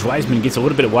was George Wiseman gets a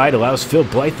little bit wide, allows Phil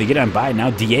Blythe to get on by. Now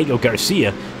Diego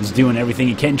Garcia is doing everything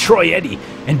he can. Troy Eddy,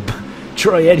 and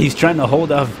Troy Eddy's trying to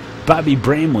hold off Bobby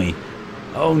Bramley.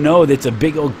 Oh no, that's a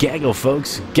big old gaggle,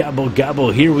 folks. Gobble,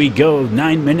 gobble, here we go.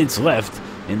 9 minutes left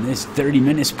in this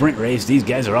 30-minute sprint race. These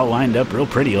guys are all lined up real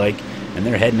pretty like, and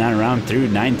they're heading on around through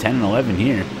 9, 10, and 11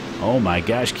 here. Oh my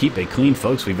gosh, keep it clean,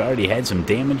 folks. We've already had some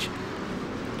damage.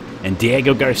 And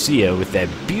Diego Garcia with that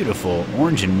beautiful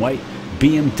orange and white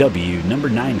BMW number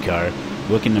 9 car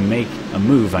looking to make a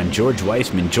move on George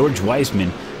Wiseman. George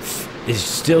Wiseman is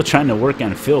still trying to work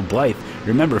on Phil Blythe.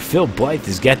 Remember, Phil Blythe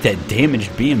has got that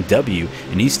damaged BMW,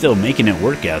 and he's still making it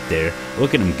work out there.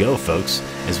 Look at him go, folks,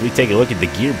 as we take a look at the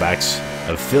gearbox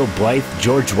of Phil Blythe.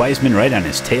 George Wiseman right on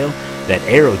his tail. That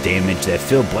aero damage that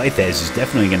Phil Blythe has is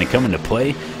definitely going to come into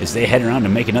play as they head around to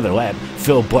make another lap.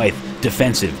 Phil Blythe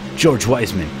defensive. George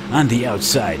Wiseman on the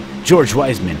outside. George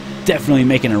Wiseman definitely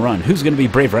making a run. Who's going to be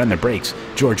braver on the brakes?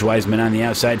 George Wiseman on the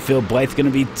outside. Phil Blythe going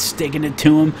to be sticking it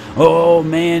to him. Oh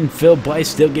man, Phil Blythe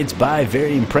still gets by.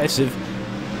 Very impressive.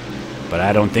 But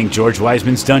I don't think George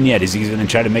Wiseman's done yet as he's going to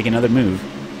try to make another move.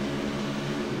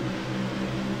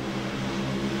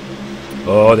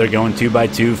 Oh, they're going 2 by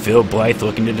 2. Phil Blythe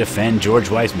looking to defend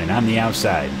George Wiseman on the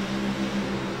outside.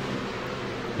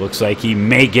 Looks like he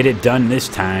may get it done this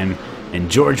time.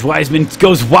 And George Wiseman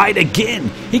goes wide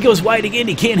again. He goes wide again.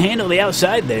 He can't handle the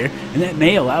outside there. And that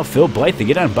may allow Phil Blythe to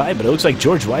get on by. But it looks like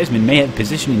George Wiseman may have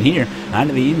positioning here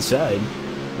onto the inside.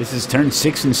 This is turn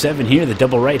 6 and 7 here. The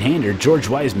double right-hander. George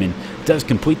Wiseman does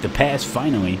complete the pass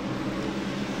finally.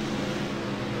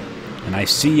 And I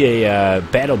see a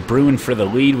battle brewing for the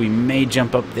lead. We may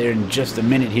jump up there in just a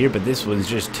minute here. But this was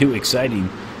just too exciting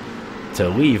to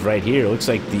leave right here. It looks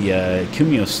like the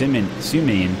Kumio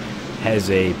Simeon has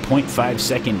a 0.5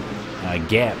 second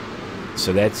gap,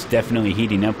 so that's definitely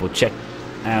heating up. We'll check.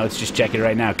 Let's just check it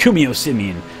right now. Kumio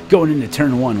Simeon going into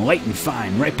turn 1, light and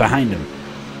fine, right behind him.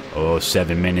 Oh,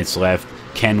 7 minutes left.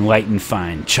 Can light and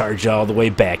fine charge all the way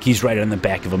back? He's right on the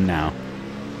back of him now.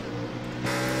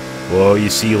 Whoa, you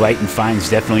see light and fine's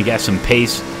definitely got some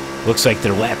pace. Looks like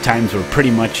their lap times were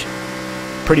pretty much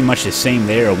the same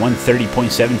there. A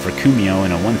 130.7 for Kumio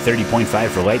and a 130.5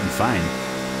 for light and fine.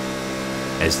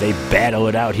 As they battle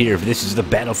it out here. This is the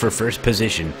battle for first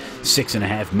position.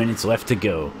 6.5 minutes left to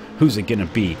go. Who's it going to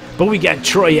be? But we got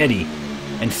Troy Eddy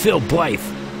and Phil Blythe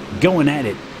going at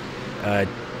it.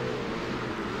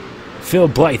 Phil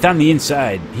Blythe on the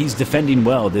inside. He's defending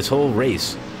well this whole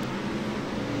race.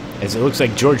 As it looks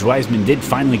like George Wiseman did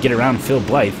finally get around Phil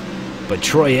Blythe. But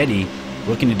Troy Eddy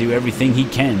looking to do everything he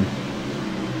can.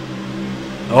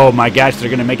 Oh my gosh, they're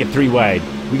going to make it 3 wide.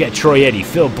 We got Troy Eddy,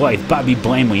 Phil Blythe, Bobby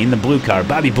Blamley in the blue car.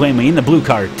 Bobby Blamley in the blue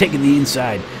car, taking the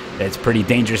inside. That's pretty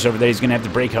dangerous over there. He's going to have to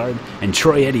brake hard. And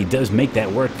Troy Eddy does make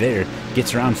that work there.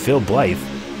 Gets around Phil Blythe.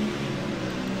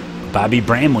 Bobby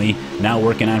Bramley now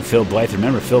working on Phil Blythe.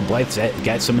 Remember, Phil Blythe's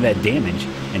got some of that damage.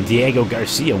 And Diego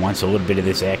Garcia wants a little bit of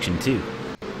this action too.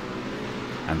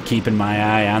 I'm keeping my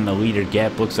eye on the leader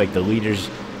gap. Looks like the leaders,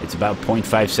 it's about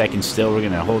 0.5 seconds still. We're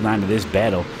going to hold on to this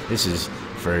battle. This is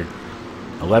for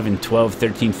 11, 12,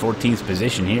 13, 14th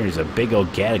position here is a big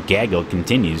old gaggle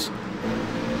continues.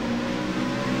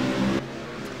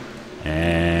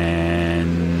 And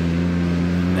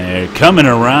they're coming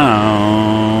around.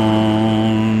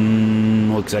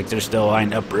 Looks like they're still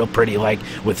lined up real pretty like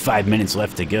with 5 minutes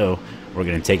left to go. We're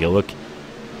going to take a look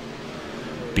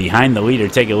behind the leader.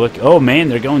 Take a look. Oh man,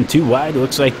 they're going too wide.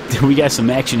 Looks like we got some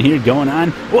action here going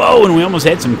on. Whoa, and we almost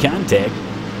had some contact.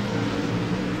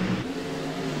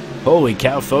 Holy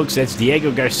cow, folks, that's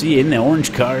Diego Garcia in the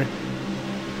orange car.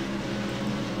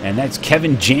 And that's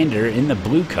Kevin Jander in the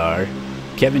blue car.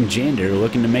 Kevin Jander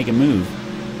looking to make a move.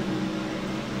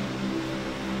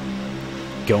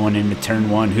 Going into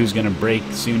turn 1, who's going to brake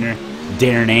sooner?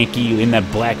 Darren Anke in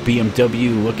that black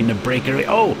BMW looking to brake early.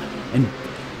 Oh, and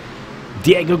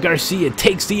Diego Garcia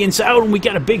takes the inside. Oh, and we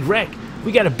got a big wreck.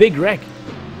 We got a big wreck.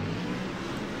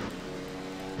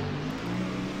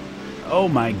 Oh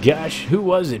my gosh, who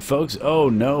was it, folks? Oh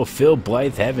no, Phil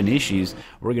Blythe having issues.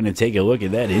 We're going to take a look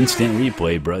at that instant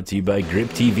replay brought to you by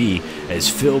GripTV as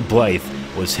Phil Blythe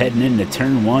was heading into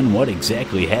turn 1. What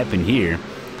exactly happened here?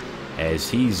 As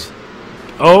he's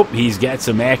got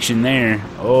some action there.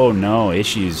 Oh no,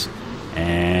 issues.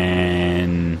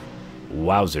 And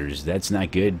Wowzers, that's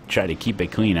not good. Try to keep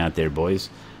it clean out there, boys.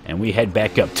 And we head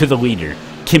back up to the leader.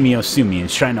 Kimi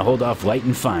Osumian's trying to hold off Light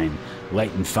and Fine.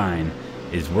 Light and Fine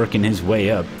is working his way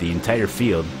up the entire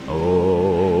field.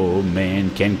 Oh man,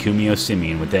 can Kimi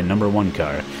Osumian with that #1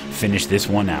 car finish this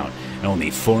one out? And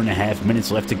only 4.5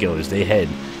 minutes left to go as they head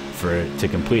to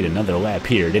complete another lap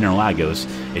here at Interlagos.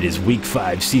 It is Week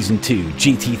 5, Season 2,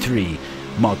 GT3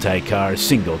 multi-car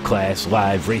single class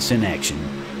live racing action.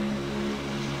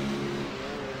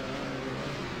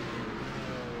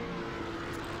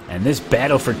 And this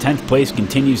battle for 10th place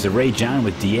continues to rage on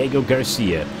with Diego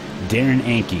Garcia, Darren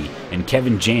Anke, and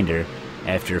Kevin Jander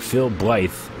after Phil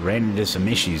Blythe ran into some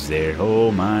issues there.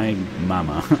 Oh my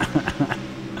mama.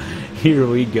 Here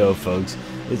we go, folks.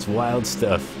 It's wild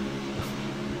stuff.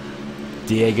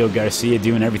 Diego Garcia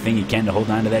doing everything he can to hold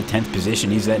on to that 10th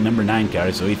position. He's that #9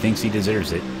 car, so he thinks he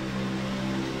deserves it.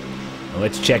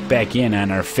 Let's check back in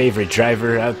on our favorite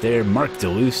driver out there, Mark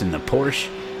DeLuce in the Porsche.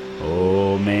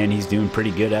 Oh man, he's doing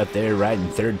pretty good out there, riding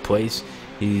 3rd place.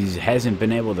 He hasn't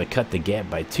been able to cut the gap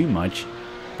by too much,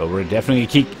 but we're definitely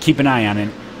keep an eye on it.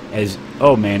 As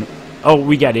oh man, oh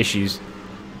we got issues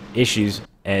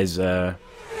as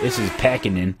this is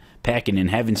Packinen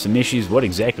having some issues. What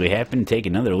exactly happened? Take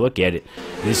another look at it.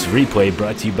 This replay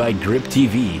brought to you by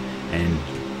GripTV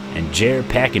and Jer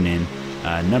Packinen,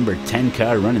 number 10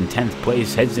 car running 10th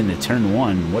place, heads into turn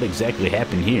 1. What exactly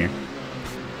happened here?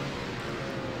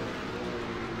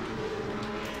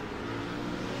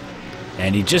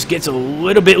 And he just gets a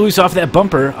little bit loose off that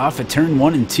bumper, off of turn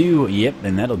 1 and 2. Yep,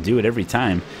 and that'll do it every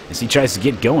time as he tries to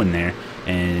get going there.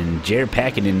 And Jared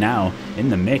Packenden now in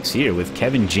the mix here with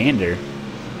Kevin Jander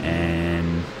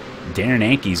and Darren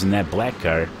Anke's in that black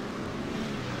car.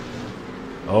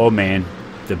 Oh man,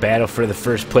 the battle for the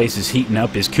first place is heating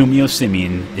up as Kimi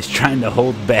Osumian is trying to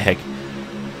hold back.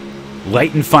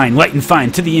 Light and Fine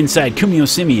to the inside. Kimi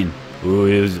Osumian. Ooh,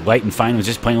 it was Light and Fine was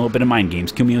just playing a little bit of mind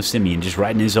games. Kimi Osumian just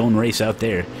riding his own race out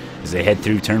there as they head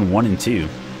through turn 1 and 2.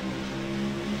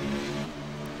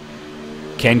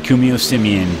 Can Kimi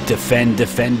Osumian defend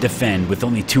with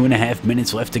only 2.5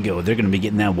 minutes left to go? They're going to be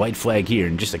getting that white flag here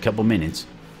in just a couple minutes.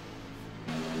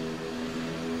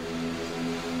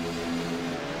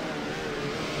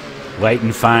 Light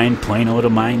and Fine playing a little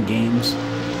mind games,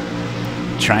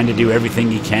 trying to do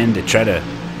everything he can to try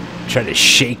to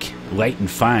shake Light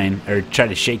and Fine, or try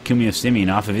to shake Kimi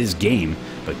Osumian off of his game.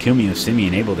 But Kimi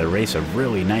Osumian able to race a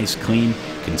really nice, clean,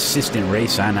 consistent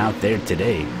race on out there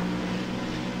today.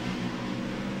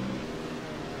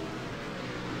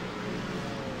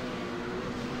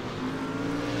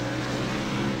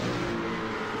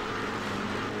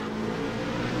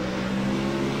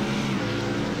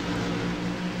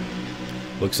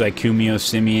 Looks like Kimi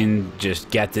Osumian just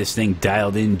got this thing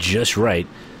dialed in just right.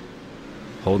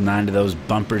 Holding on to those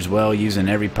bumpers well, using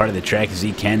every part of the track as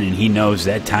he can, and he knows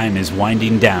that time is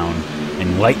winding down.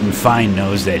 And Light and Fine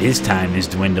knows that his time is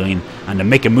dwindling. On to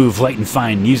make a move, Light and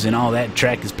Fine using all that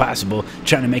track as possible,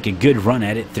 trying to make a good run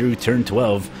at it through turn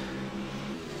 12.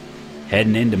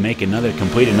 Heading in to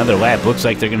complete another lap. Looks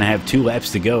like they're going to have 2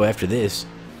 laps to go after this.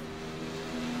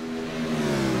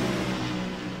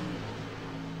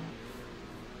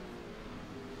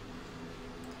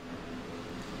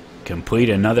 Complete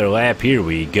another lap. Here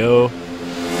we go.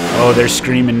 Oh, they're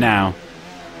screaming now.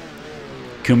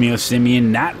 Kimi Osumian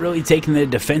not really taking the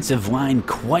defensive line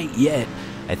quite yet.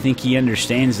 I think he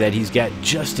understands that he's got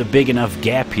just a big enough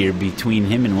gap here between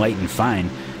him and Light and Fine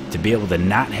to be able to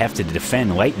not have to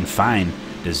defend. Light and Fine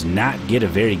does not get a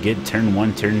very good turn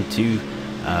 1, turn 2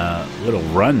 little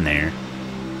run there.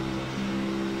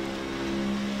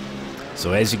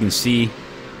 So as you can see,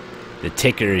 the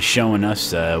ticker is showing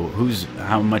us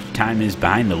how much time is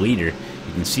behind the leader.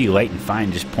 You can see Light and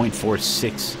Fine just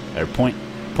 0.46 or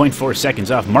 0.4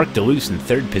 seconds off. Mark DeLuce in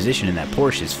 3rd position in that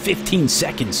Porsche is 15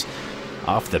 seconds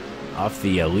off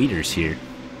the leaders here.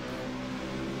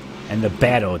 And the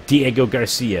battle, Diego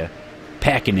Garcia,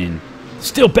 Packinen,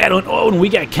 still battling. Oh, and we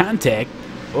got contact.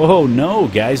 Oh no,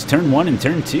 guys! Turn 1 and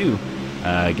turn 2.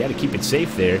 Got to keep it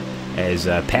safe there. As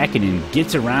Packinen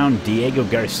gets around Diego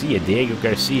Garcia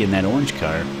in that orange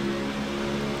car.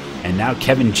 And now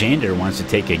Kevin Jander wants to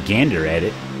take a gander at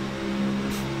it.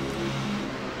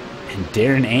 And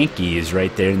Darren Anke is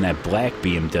right there in that black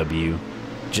BMW,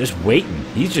 just waiting.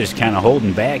 He's just kind of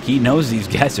holding back. He knows these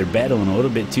guys are battling a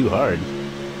little bit too hard.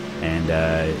 And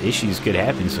issues could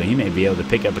happen, so he may be able to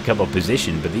pick up a couple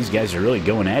positions. But these guys are really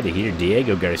going at it here.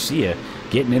 Diego Garcia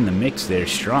getting in the mix there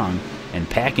strong. And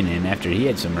Packinen, after he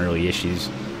had some early issues,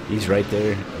 he's right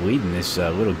there leading this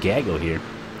little gaggle here.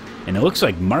 And it looks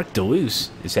like Mark DeLuce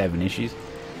is having issues.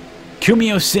 Kimi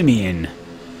Osumian.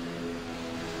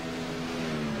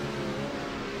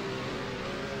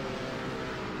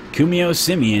 Kumio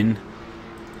Simeon.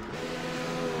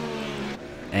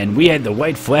 And we had the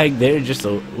white flag there just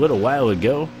a little while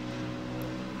ago.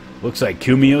 Looks like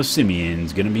Kumio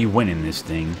Simeon's going to be winning this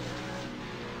thing.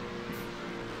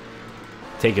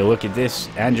 Take a look at this.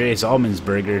 Andreas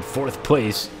Almensberger, 4th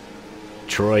place.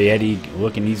 Troy Eddy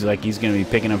looking like he's going to be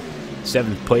picking up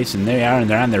 7th place. And they are, and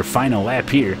they're on their final lap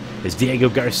here as Diego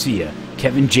Garcia,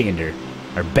 Kevin Jander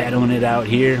are battling it out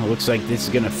here. Looks like this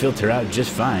is going to filter out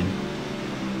just fine.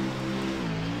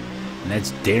 And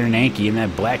that's Darren Anke in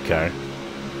that black car.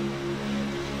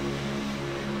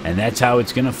 And that's how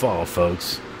it's going to fall,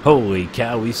 folks. Holy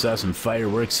cow, we saw some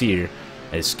fireworks here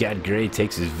as Scott Gray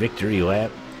takes his victory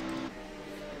lap.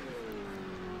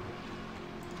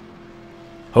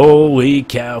 Holy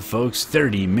cow, folks,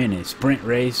 30-minute sprint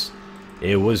race.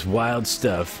 It was wild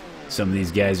stuff. Some of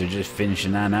these guys are just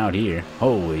finishing on out here.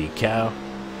 Holy cow.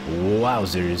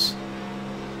 Wowzers.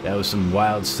 That was some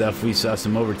wild stuff. We saw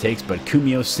some overtakes, but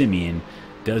Kumio Simeon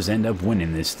does end up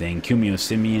winning this thing. Kumio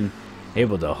Simeon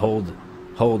able to hold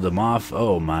them off.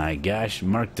 Oh my gosh.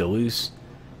 Mark DeLuce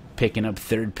picking up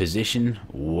 3rd position.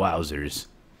 Wowzers.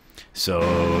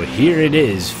 So here it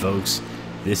is, folks.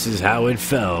 This is how it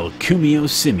fell. Kumio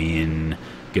Simeon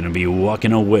gonna be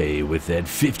walking away with that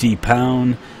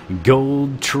 50-pound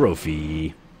gold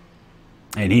trophy.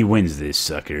 And he wins this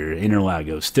sucker.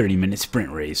 Interlagos 30-minute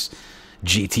sprint race.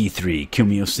 GT3,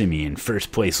 Kumio Simeon,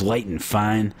 1st place, light and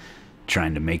fine.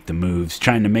 Trying to make the moves.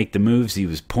 He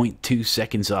was 0.2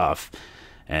 seconds off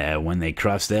when they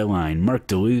crossed that line. Mark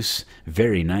DeLuce,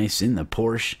 very nice in the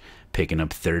Porsche, picking up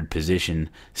 3rd position.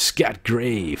 Scott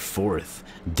Gray, 4th.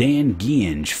 Dan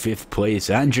Gienge, 5th place.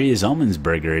 Andreas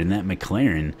Almensberger in that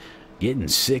McLaren, getting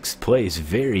 6th place.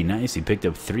 Very nice. He picked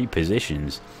up 3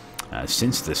 positions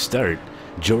since the start.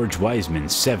 George Wiseman,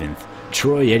 7th.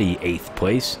 Troy Eddy, 8th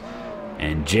place.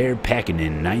 And Jared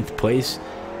Packinen, 9th place.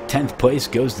 10th place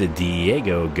goes to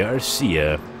Diego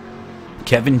Garcia.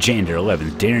 Kevin Jander,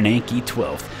 11th. Darren Anke,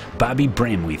 12th. Bobby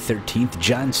Bramley, 13th.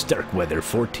 John Starkweather,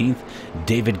 14th.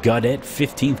 David Gaudette,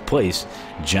 15th place.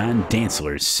 John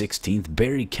Dantzler, 16th.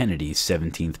 Barry Kennedy,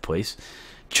 17th place.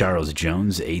 Charles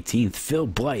Jones, 18th. Phil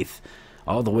Blythe,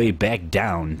 all the way back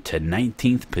down to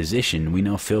 19th position. We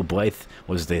know Phil Blythe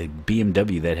was the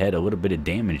BMW that had a little bit of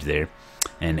damage there.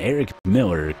 And Eric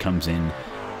Miller comes in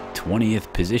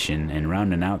 20th position, and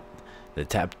rounding out the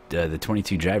top, the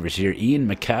 22 drivers here, Ian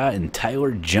McCaw and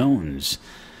Tyler Jones.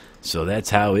 So that's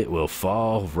how it will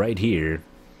fall right here.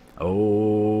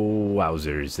 Oh,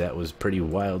 wowzers. That was pretty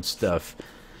wild stuff.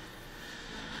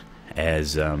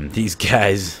 As these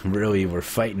guys really were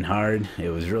fighting hard. It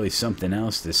was really something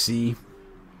else to see.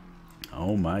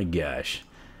 Oh my gosh.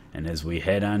 And as we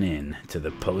head on in to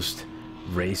the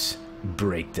post-race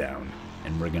breakdown,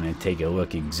 and we're going to take a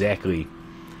look exactly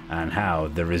on how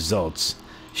the results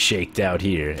shaked out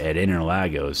here at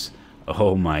Interlagos.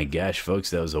 Oh my gosh, folks,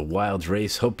 that was a wild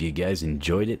race. Hope you guys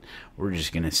enjoyed it. We're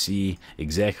just going to see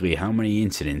exactly how many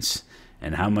incidents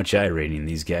and how much iRating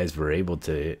these guys were able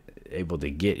to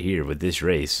get here with this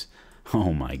race.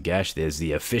 Oh my gosh, as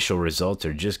the official results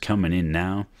are just coming in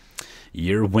now.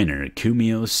 Your winner,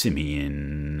 Kumio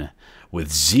Simeon,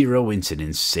 with 0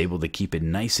 incidents, able to keep it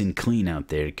nice and clean out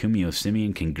there. Kumio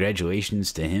Simeon,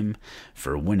 congratulations to him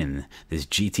for winning this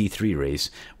GT3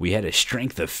 race. We had a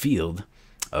strength of field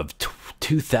of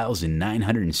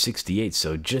 2,968,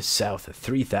 so just south of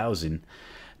 3,000,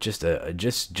 just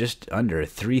under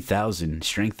 3,000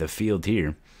 strength of field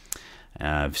here.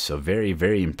 So very,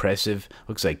 very impressive.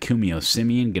 Looks like Kumio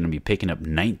Simeon going to be picking up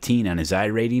 19 on his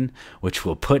iRating, which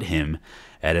will put him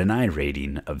at an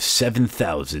iRating of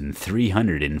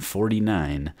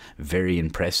 7,349. Very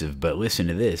impressive. But listen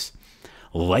to this.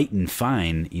 Light and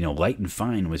Fine, Light and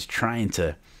Fine was trying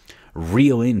to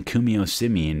reel in Kumio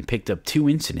Simeon, picked up 2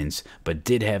 incidents, but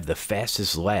did have the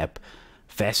fastest lap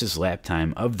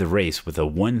time of the race with a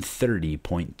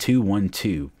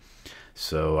 1:30.212.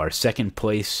 So our second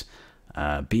place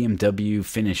BMW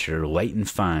finisher, Light and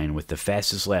Fine, with the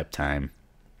fastest lap time,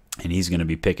 and he's going to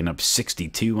be picking up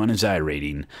 62 on his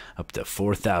iRating, up to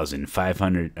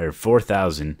 4,500 or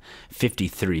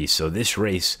 4,053. So this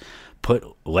race put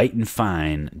Light and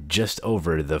Fine just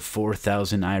over the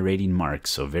 4,000 iRating mark.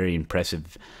 So very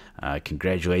impressive.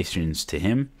 Congratulations to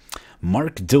him.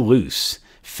 Mark DeLuce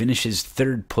finishes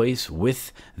 3rd place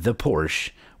with the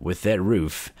Porsche with that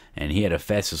roof, and he had a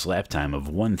fastest lap time of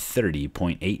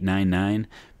 1:30.899,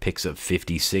 picks up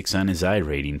 56 on his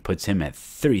iRating, puts him at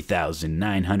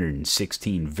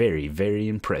 3,916. Very, very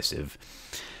impressive.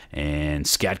 And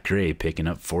Scott Gray picking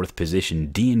up 4th position.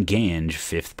 Dean Gange,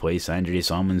 5th place. Andreas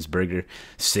Almensberger,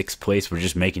 6th place. We're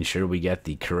just making sure we got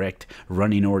the correct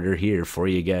running order here for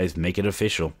you guys. Make it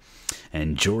official.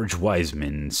 And George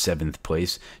Wiseman, 7th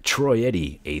place. Troy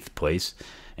Eddy, 8th place.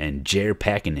 And Jer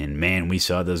Pakkinen. Man, we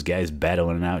saw those guys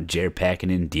battling out. Jer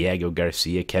Pakkinen, Diego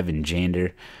Garcia, Kevin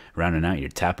Jander, rounding out your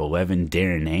top 11.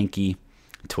 Darren Hankey,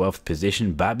 12th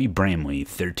position. Bobby Bramley,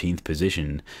 13th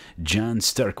position. John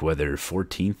Starkweather,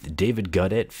 14th. David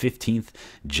Gaudette, 15th.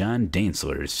 John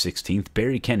Dantzler, 16th.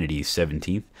 Barry Kennedy,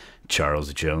 17th.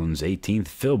 Charles Jones, 18th.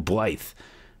 Phil Blythe.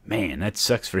 Man, that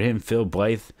sucks for him. Phil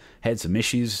Blythe had some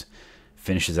issues.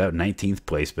 Finishes out 19th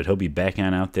place, but he'll be back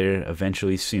on out there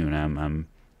eventually soon. I'm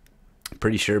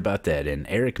pretty sure about that. And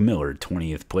Eric Miller,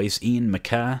 20th place. Ian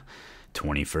McCaw,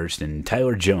 21st. And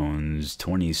Tyler Jones,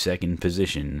 22nd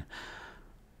position.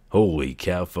 Holy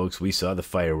cow, folks, we saw the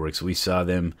fireworks. We saw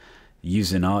them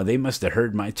using all... They must have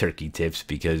heard my turkey tips,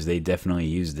 because they definitely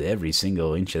used every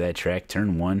single inch of that track.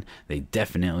 Turn 1, they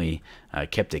definitely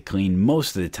kept it clean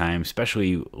most of the time,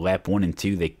 especially lap 1 and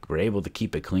 2. They were able to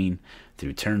keep it clean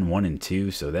through turn 1 and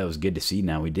 2, so that was good to see.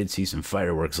 Now, we did see some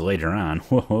fireworks later on.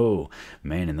 Whoa,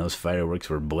 man, and those fireworks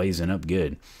were blazing up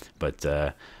good. But...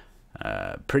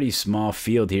 pretty small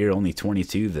field here, only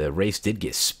 22. The race did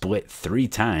get split 3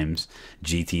 times.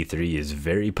 GT3 is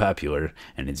very popular,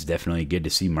 and it's definitely good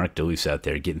to see Mark DeLuce out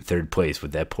there getting 3rd place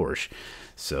with that Porsche.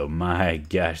 So, my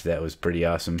gosh, that was pretty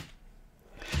awesome.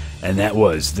 And that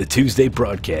was the Tuesday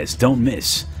broadcast. Don't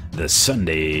miss the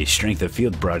Sunday Strength of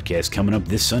Field broadcast coming up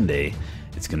this Sunday.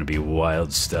 It's going to be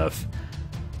wild stuff.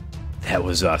 That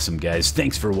was awesome, guys.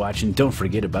 Thanks for watching. Don't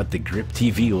forget about the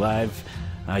GripTVLive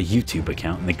YouTube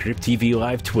account and the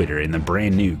GripTVLive Twitter and the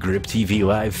brand new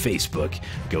GripTVLive Facebook.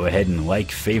 Go ahead and like,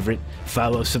 favorite,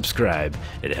 follow, subscribe.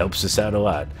 It helps us out a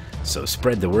lot. So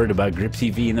spread the word about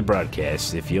GripTV and the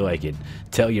broadcast if you like it.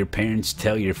 Tell your parents,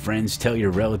 tell your friends, tell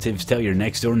your relatives, tell your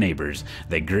next door neighbors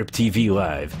that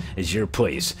GripTVLive is your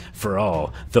place for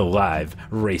all the live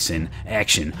racing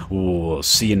action. We'll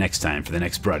see you next time for the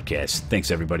next broadcast.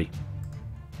 Thanks, everybody.